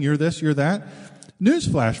anything, you're this, you're that.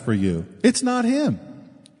 Newsflash for you. It's not him.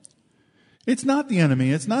 It's not the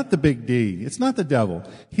enemy. It's not the big D. It's not the devil.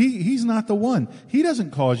 He's not the one. He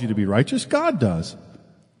doesn't cause you to be righteous. God does.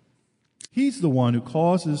 He's the one who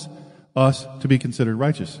causes us to be considered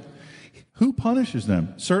righteous. Who punishes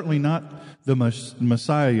them? Certainly not the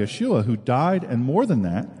Messiah Yeshua, who died and more than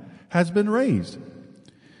that, has been raised,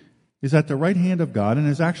 is at the right hand of God and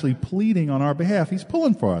is actually pleading on our behalf. He's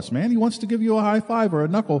pulling for us, man. He wants to give you a high five or a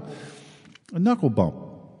knuckle bump.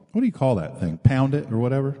 What do you call that thing? Pound it or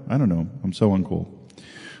whatever? I don't know. I'm so uncool.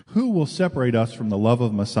 Who will separate us from the love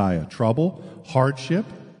of Messiah? Trouble, hardship,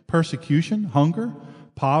 persecution, hunger,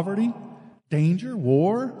 poverty, danger,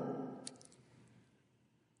 war?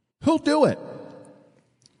 Who'll do it?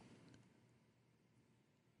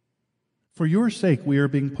 For your sake, we are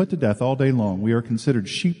being put to death all day long. We are considered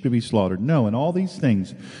sheep to be slaughtered. No, in all these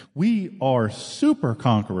things, we are super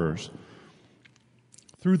conquerors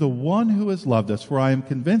through the one who has loved us. For I am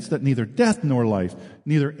convinced that neither death nor life,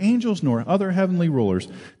 neither angels nor other heavenly rulers,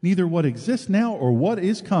 neither what exists now or what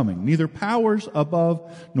is coming, neither powers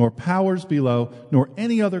above nor powers below, nor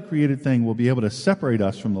any other created thing will be able to separate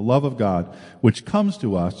us from the love of God, which comes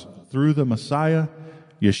to us through the Messiah,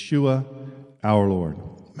 Yeshua, our Lord.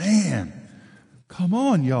 Man, come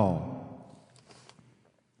on, y'all.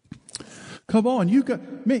 Come on, you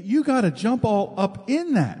got to jump all up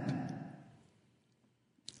in that.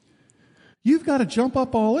 You've got to jump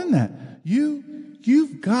up all in that.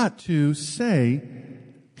 You've got to say,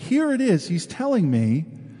 here it is. He's telling me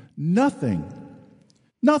nothing's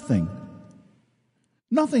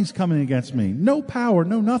coming against me. No power,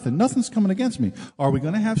 no nothing. Nothing's coming against me. Are we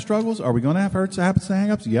going to have struggles? Are we going to have hurts, habits, and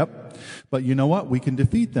hang-ups? Yep. But you know what? We can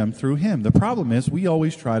defeat them through him. The problem is we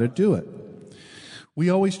always try to do it. We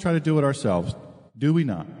always try to do it ourselves. Do we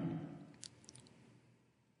not?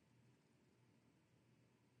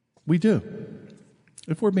 We do.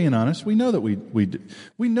 If we're being honest, we know that we do.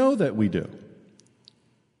 We know that we do.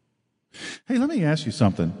 Hey, let me ask you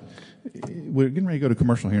something. We're getting ready to go to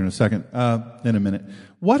commercial here in a minute.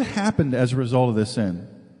 What happened as a result of this sin?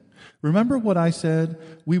 Remember what I said?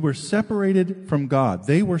 We were separated from God.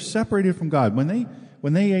 They were separated from God. When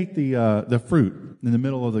they ate the fruit in the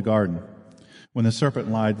middle of the garden, when the serpent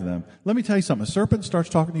lied to them. Let me tell you something. A serpent starts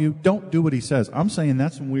talking to you, don't do what he says. I'm saying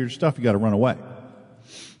that's some weird stuff. You got to run away.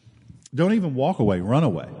 Don't even walk away. Run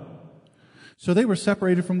away. So they were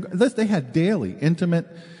separated from God. They had daily, intimate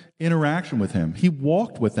interaction with him. He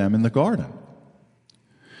walked with them in the garden.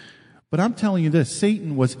 But I'm telling you this,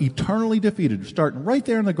 Satan was eternally defeated, starting right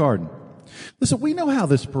there in the garden. Listen, we know how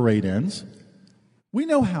this parade ends. We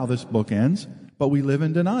know how this book ends, but we live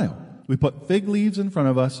in denial. We put fig leaves in front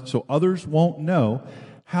of us so others won't know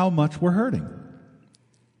how much we're hurting,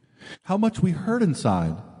 how much we hurt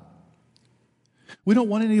inside. We don't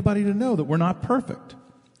want anybody to know that we're not perfect,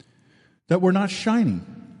 that we're not shiny.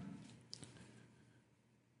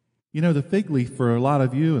 You know, the fig leaf for a lot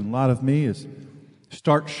of you and a lot of me is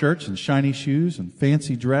starched shirts and shiny shoes and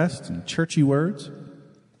fancy dress and churchy words.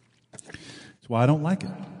 That's why I don't like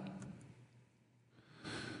it.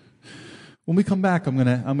 When we come back, I'm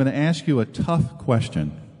gonna ask you a tough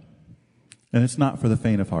question, and it's not for the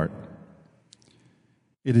faint of heart.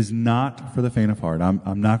 It is not for the faint of heart.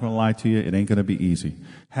 I'm not going to lie to you. It ain't going to be easy.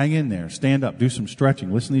 Hang in there. Stand up. Do some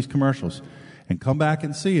stretching. Listen to these commercials. And come back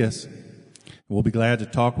and see us. We'll be glad to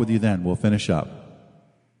talk with you then. We'll finish up.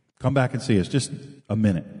 Come back and see us. Just a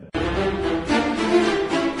minute.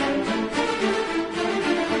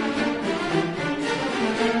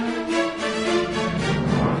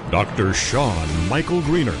 Dr. Sean Michael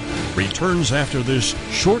Greener returns after this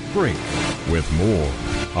short break with more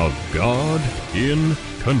of God in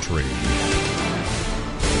Country.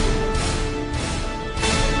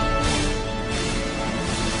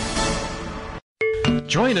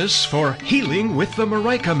 Join us for Healing with the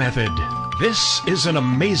Marika Method. This is an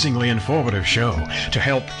amazingly informative show to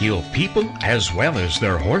help heal people as well as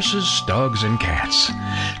their horses, dogs, and cats.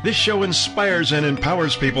 This show inspires and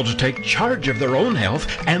empowers people to take charge of their own health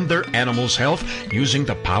and their animals' health using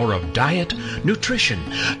the power of diet, nutrition,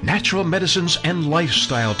 natural medicines, and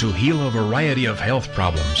lifestyle to heal a variety of health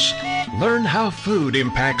problems. Learn how food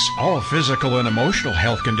impacts all physical and emotional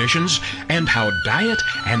health conditions and how diet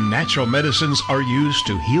and natural medicines are used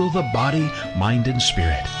to heal the body, mind, and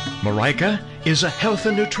spirit. Marika is a health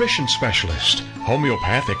and nutrition specialist,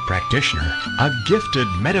 homeopathic practitioner, a gifted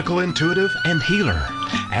medical intuitive and healer,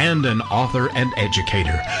 and an author and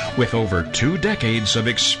educator with over 2 decades of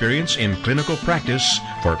experience in clinical practice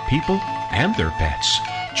for people and their pets.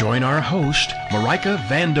 Join our host, Marika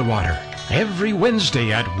Vandewater, every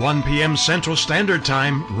Wednesday at 1 p.m. Central Standard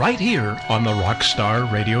Time, right here on the Rockstar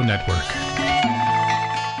Radio Network.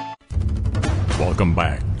 Welcome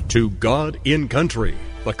back to God in Country,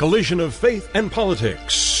 the collision of faith and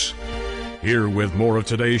politics. Here with more of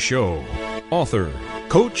today's show, author,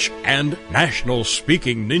 coach, and national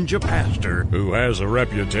speaking ninja pastor who has a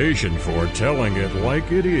reputation for telling it like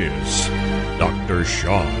it is, Dr.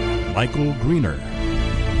 Sean Michael Greener.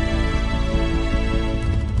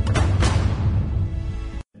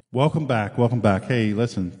 Welcome back. Welcome back. Hey,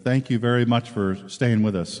 listen, thank you very much for staying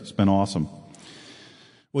with us. It's been awesome.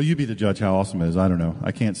 Well, you be the judge how awesome it is. I don't know.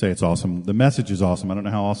 I can't say it's awesome. The message is awesome. I don't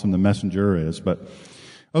know how awesome the messenger is, but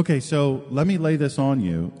okay, so let me lay this on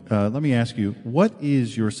you. Let me ask you, what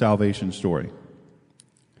is your salvation story?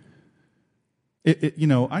 You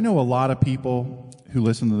know, I know a lot of people who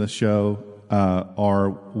listen to this show are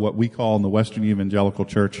what we call in the Western Evangelical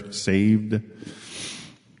Church saved.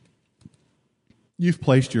 You've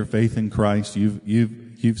placed your faith in Christ.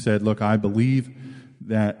 You've said, look, I believe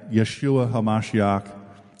that Yeshua HaMashiach,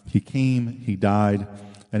 he came, he died,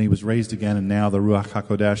 and he was raised again, and now the Ruach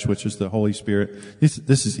HaKodesh, which is the Holy Spirit. This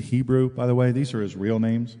is Hebrew, by the way. These are his real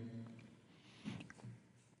names.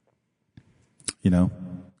 You know,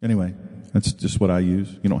 anyway, that's just what I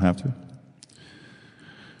use. You don't have to.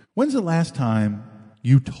 When's the last time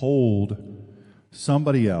you told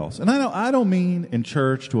somebody else, and I don't mean in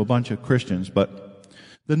church to a bunch of Christians, but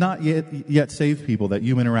the not yet saved people that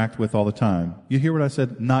you interact with all the time. You hear what I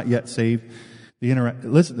said? Not yet saved.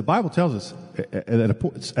 Listen, the Bible tells us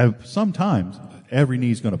at sometimes every knee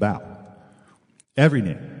is going to bow. Every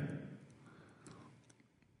knee.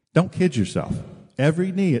 Don't kid yourself.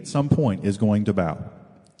 Every knee at some point is going to bow.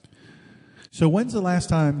 So when's the last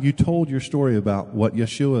time you told your story about what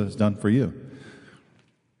Yeshua has done for you?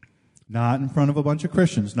 Not in front of a bunch of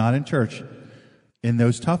Christians, not in church, in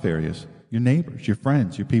those tough areas, your neighbors, your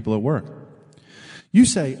friends, your people at work. You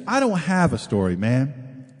say, I don't have a story,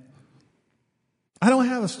 man. I don't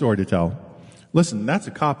have a story to tell. Listen, that's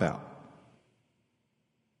a cop-out.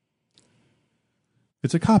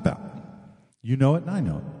 It's a cop-out. You know it and I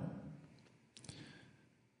know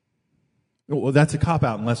it. Well, that's a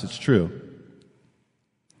cop-out unless it's true.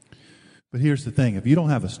 But here's the thing. If you don't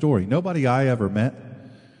have a story, nobody I ever met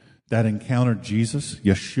that encountered Jesus,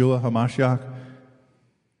 Yeshua HaMashiach,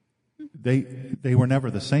 they were never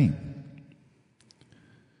the same.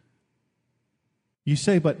 You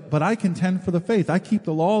say, but I contend for the faith. I keep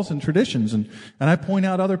the laws and traditions, and I point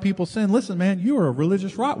out other people's sin. Listen, man, you are a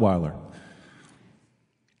religious Rottweiler.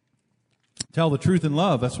 Tell the truth in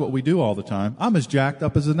love. That's what we do all the time. I'm as jacked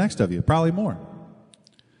up as the next of you, probably more.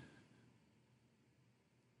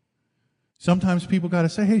 Sometimes people got to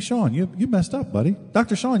say, hey, Sean, you messed up, buddy.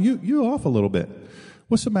 Dr. Sean, you off a little bit.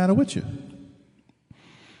 What's the matter with you?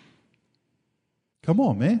 Come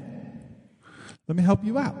on, man. Let me help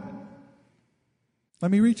you out. Let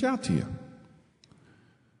me reach out to you.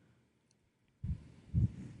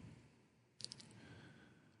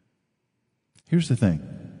 Here's the thing.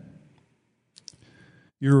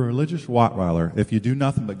 You're a religious Rottweiler if you do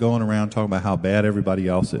nothing but going around talking about how bad everybody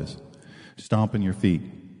else is, stomping your feet.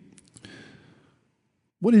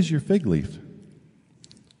 What is your fig leaf?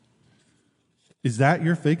 Is that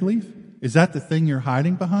your fig leaf? Is that the thing you're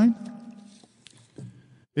hiding behind?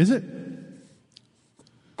 Is it?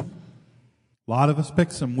 A lot of us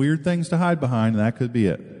pick some weird things to hide behind, and that could be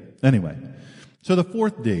it. Anyway, so the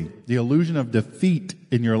fourth D, the illusion of defeat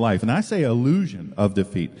in your life. And I say illusion of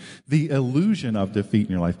defeat. The illusion of defeat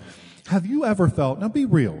in your life. Have you ever felt, now be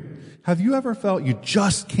real, have you ever felt you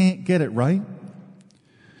just can't get it right?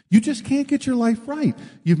 You just can't get your life right.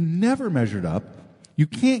 You've never measured up. You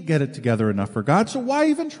can't get it together enough for God, so why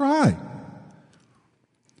even try?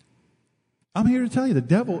 I'm here to tell you the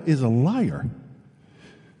devil is a liar.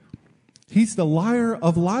 He's the liar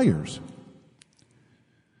of liars.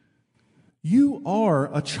 You are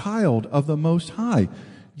a child of the Most High.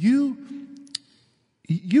 You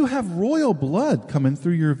have royal blood coming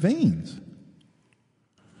through your veins.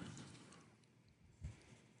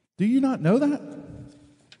 Do you not know that?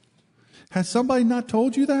 Has somebody not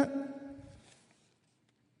told you that?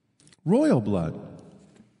 Royal blood.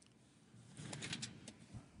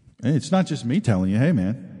 It's not just me telling you, hey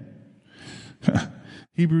man.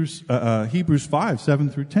 Hebrews 5, 7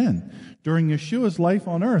 through 10. During Yeshua's life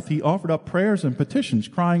on earth, he offered up prayers and petitions,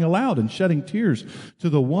 crying aloud and shedding tears to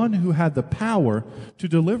the one who had the power to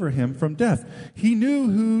deliver him from death. He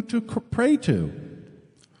knew who to pray to,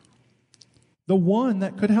 the one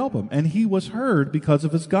that could help him, and he was heard because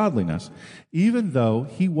of his godliness. Even though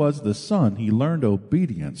he was the Son, he learned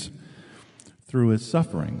obedience through his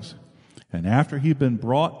sufferings. And after he'd been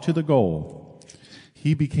brought to the goal,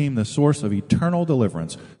 he became the source of eternal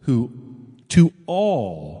deliverance to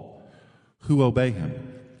all who obey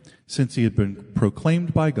him, since he had been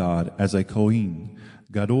proclaimed by God as a Kohen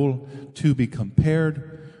Gadol, to be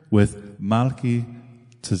compared with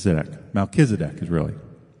Melchizedek. Melchizedek is really.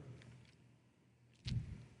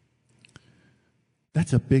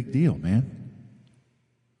 That's a big deal, man.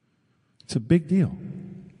 It's a big deal.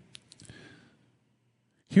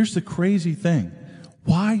 Here's the crazy thing.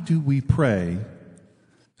 Why do we pray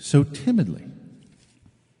so timidly?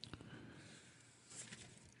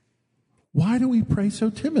 Why do we pray so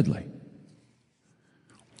timidly?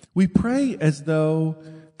 We pray as though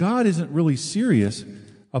God isn't really serious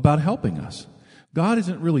about helping us. God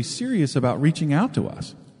isn't really serious about reaching out to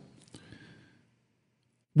us.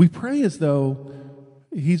 We pray as though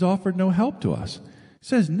he's offered no help to us. It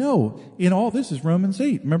says no in all. This is Romans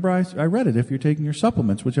 8. Remember, I read it if you're taking your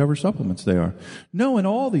supplements, whichever supplements they are. No, in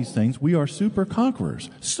all these things, we are super conquerors.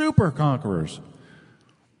 Super conquerors.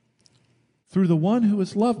 Through the one who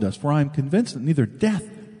has loved us. For I am convinced that neither death.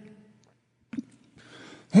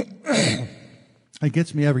 It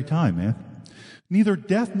gets me every time, man. Neither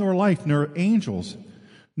death nor life, nor angels,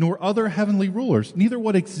 nor other heavenly rulers, neither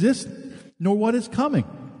what exists nor what is coming.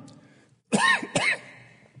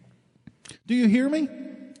 Do you hear me?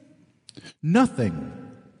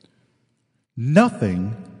 Nothing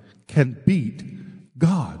can beat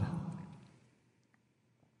God.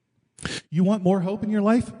 You want more hope in your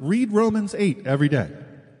life? Read Romans 8 every day.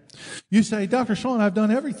 You say, Dr. Sean, I've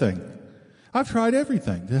done everything. I've tried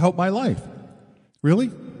everything to help my life.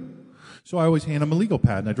 Really? So I always hand them a legal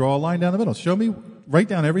pad and I draw a line down the middle. Write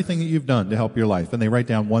down everything that you've done to help your life. And they write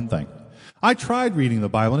down one thing. I tried reading the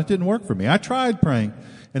Bible and it didn't work for me. I tried praying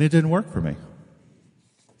and it didn't work for me.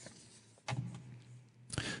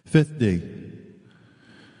 Fifth D,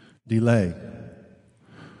 delay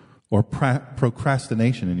or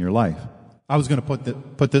procrastination in your life. I was going to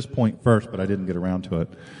put this point first, but I didn't get around to it.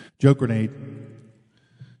 Joke grenade.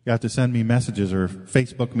 You have to send me messages or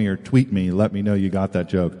Facebook me or tweet me. Let me know you got that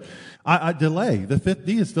joke. I delay. The fifth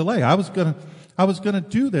D is delay. I was gonna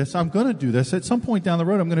do this. I'm gonna do this at some point down the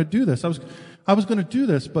road. I'm gonna do this. I was gonna do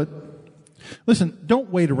this, but listen, don't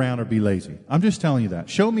wait around or be lazy. I'm just telling you that.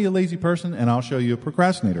 Show me a lazy person and I'll show you a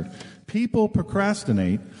procrastinator. People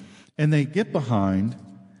procrastinate and they get behind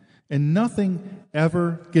and nothing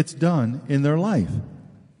ever gets done in their life.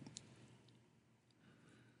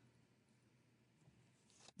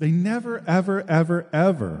 They never, ever, ever,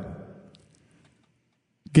 ever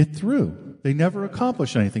get through. They never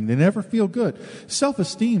accomplish anything. They never feel good.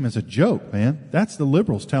 Self-esteem is a joke, man. That's the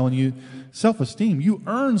liberals telling you self-esteem. You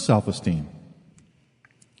earn self-esteem.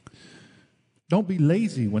 Don't be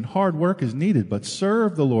lazy when hard work is needed, but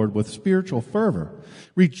serve the Lord with spiritual fervor.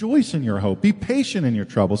 Rejoice in your hope. Be patient in your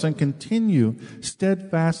troubles and continue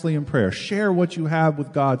steadfastly in prayer. Share what you have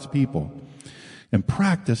with God's people. And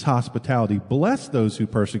practice hospitality. Bless those who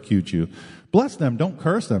persecute you. Bless them. Don't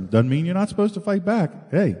curse them. Doesn't mean you're not supposed to fight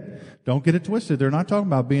back. Hey, don't get it twisted. They're not talking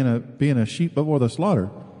about being a sheep before the slaughter.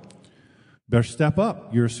 Better step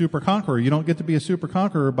up. You're a super conqueror. You don't get to be a super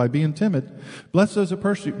conqueror by being timid. Bless those who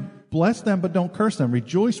persecute. Bless them, but don't curse them.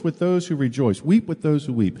 Rejoice with those who rejoice. Weep with those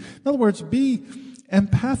who weep. In other words, be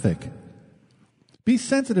empathic. Be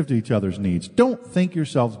sensitive to each other's needs. Don't think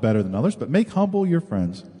yourselves better than others, but make humble your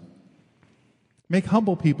friends. Make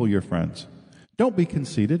humble people your friends. Don't be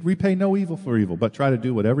conceited. Repay no evil for evil, but try to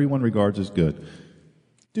do what everyone regards as good.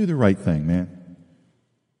 Do the right thing, man.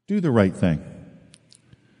 Do the right thing.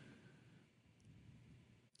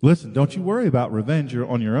 Listen, don't you worry about revenge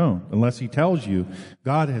on your own unless he tells you.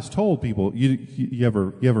 God has told people. You ever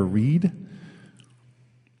read?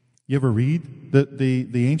 You ever read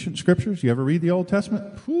the ancient scriptures? You ever read the Old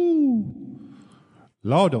Testament? Whew.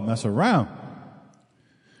 Lord, don't mess around.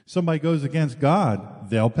 Somebody goes against God,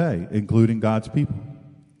 they'll pay, including God's people.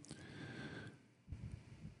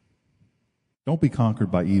 Don't be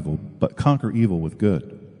conquered by evil, but conquer evil with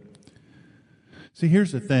good. See,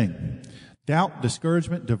 here's the thing. Doubt,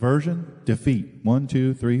 discouragement, diversion, defeat. 1,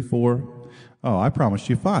 2, 3, 4. Oh, I promised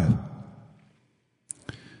you 5.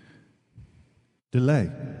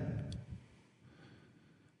 Delay.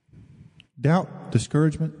 Doubt,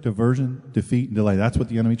 discouragement, diversion, defeat, and delay. That's what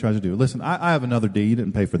the enemy tries to do. Listen, I have another D. You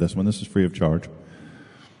didn't pay for this one. This is free of charge.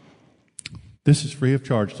 This is free of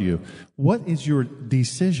charge to you. What is your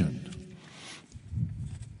decision?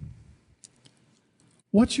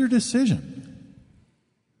 What's your decision?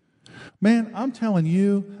 Man, I'm telling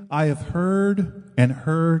you, I have heard and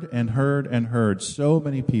heard and heard and heard so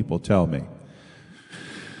many people tell me,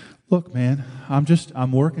 look, man,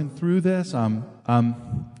 I'm working through this. I'm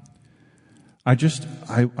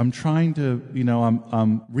trying to,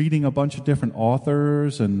 I'm reading a bunch of different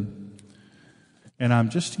authors and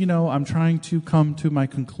I'm trying to come to my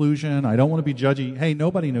conclusion. I don't want to be judgy. Hey,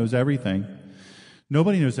 nobody knows everything.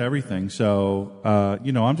 Nobody knows everything. So,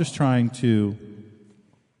 I'm just trying to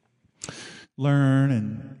learn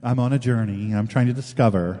and I'm on a journey. I'm trying to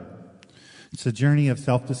discover. It's a journey of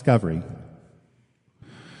self-discovery.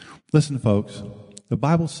 Listen, folks, the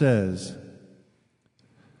Bible says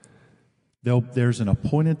there's an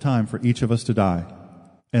appointed time for each of us to die.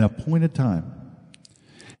 An appointed time.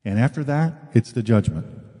 And after that, it's the judgment.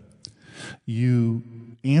 You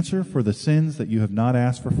answer for the sins that you have not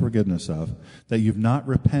asked for forgiveness of, that you've not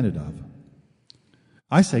repented of.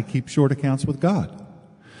 I say keep short accounts with God.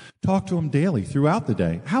 Talk to Him daily throughout the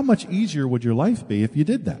day. How much easier would your life be if you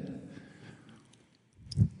did that?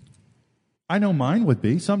 I know mine would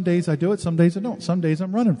be. Some days I do it, some days I don't. Some days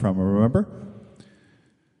I'm running from Him, remember?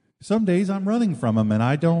 Some days I'm running from Him and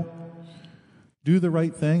I don't do the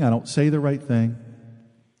right thing. I don't say the right thing.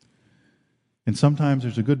 And sometimes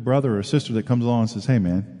there's a good brother or a sister that comes along and says, hey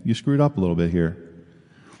man, you screwed up a little bit here.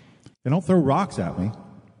 They don't throw rocks at me.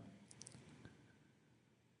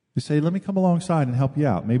 They say, let me come alongside and help you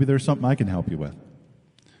out. Maybe there's something I can help you with.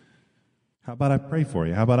 How about I pray for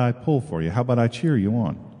you? How about I pull for you? How about I cheer you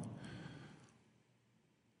on?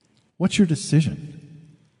 What's your decision?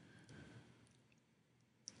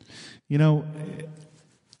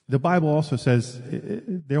 The Bible also says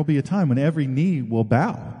there'll be a time when every knee will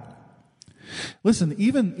bow. Listen,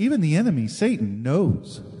 even the enemy, Satan,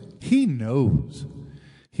 knows. He knows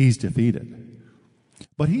he's defeated.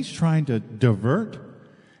 But he's trying to divert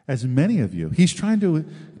as many of you. He's trying to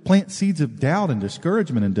plant seeds of doubt and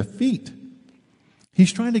discouragement and defeat.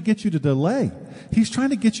 He's trying to get you to delay. He's trying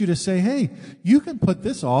to get you to say, hey, you can put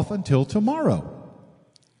this off until tomorrow.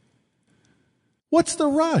 What's the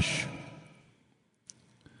rush?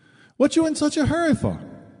 What you in such a hurry for?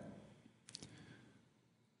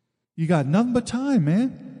 You got nothing but time,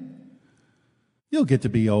 man. You'll get to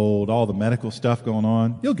be old, all the medical stuff going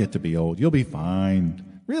on. You'll get to be old. You'll be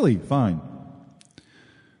fine. Really fine.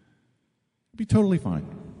 You'll be totally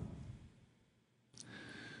fine.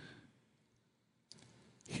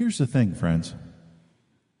 Here's the thing, friends.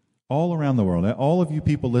 All around the world, all of you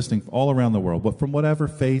people listening all around the world, but from whatever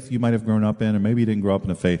faith you might have grown up in, or maybe you didn't grow up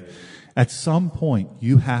in a faith, at some point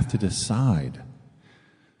you have to decide.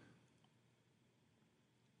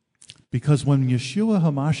 Because when Yeshua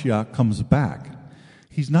HaMashiach comes back,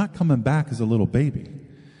 he's not coming back as a little baby.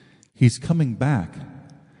 He's coming back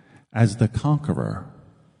as the conqueror.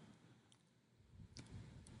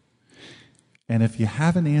 And if you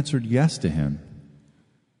haven't answered yes to him,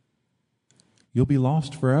 you'll be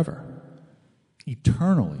lost forever.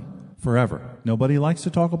 Eternally, forever. Nobody likes to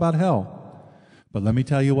talk about hell. But let me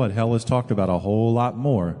tell you what, hell is talked about a whole lot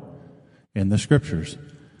more in the scriptures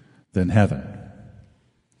than heaven.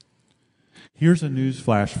 Here's a news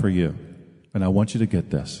flash for you, and I want you to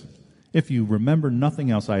get this. If you remember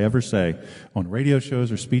nothing else I ever say on radio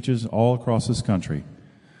shows or speeches all across this country,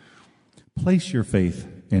 place your faith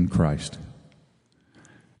in Christ.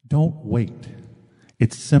 Don't wait.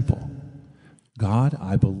 It's simple. God,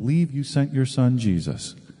 I believe you sent your son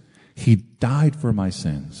Jesus. He died for my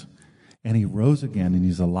sins, and he rose again, and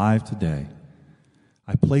he's alive today.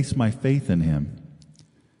 I place my faith in him,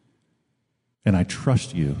 and I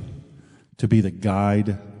trust you to be the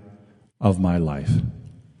guide of my life.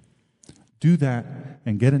 Do that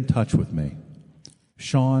and get in touch with me.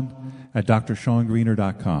 Sean at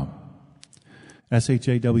drshawngreener.com.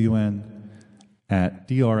 SHAWN at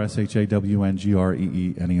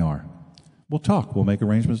DRSHAWNGREENER. We'll talk. We'll make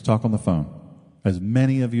arrangements to talk on the phone. As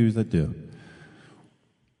many of you that do.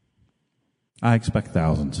 I expect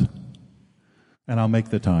thousands. And I'll make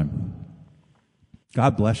the time.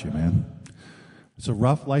 God bless you, man. It's a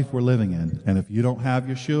rough life we're living in. And if you don't have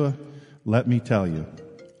Yeshua, let me tell you,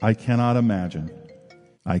 I cannot imagine.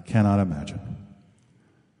 I cannot imagine.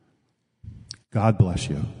 God bless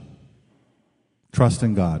you. Trust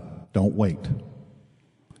in God. Don't wait.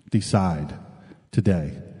 Decide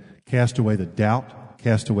today. Cast away the doubt,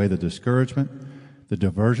 cast away the discouragement, the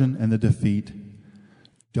diversion, and the defeat.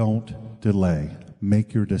 Don't delay.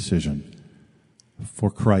 Make your decision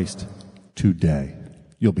for Christ today.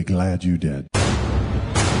 You'll be glad you did.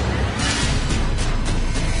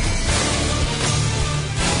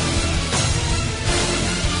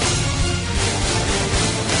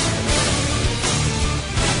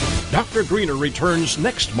 Dr. Greener returns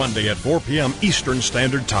next Monday at 4 p.m. Eastern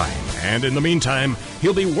Standard Time. And in the meantime,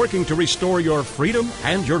 he'll be working to restore your freedom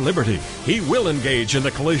and your liberty. He will engage in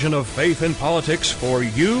the collision of faith and politics for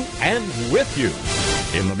you and with you.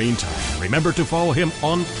 In the meantime, remember to follow him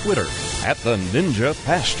on Twitter at the Ninja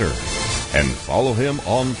Pastor and follow him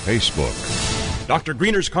on Facebook. Dr.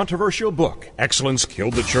 Greener's controversial book, Excellence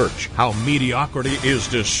Killed the Church, How Mediocrity is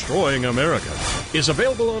Destroying America, is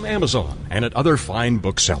available on Amazon and at other fine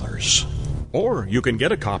booksellers. Or you can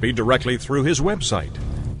get a copy directly through his website,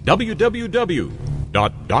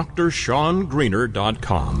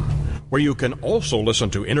 www.drshawngreener.com, where you can also listen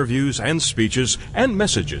to interviews and speeches and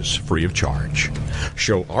messages free of charge.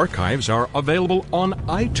 Show archives are available on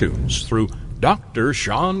iTunes through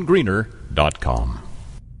drshawngreener.com.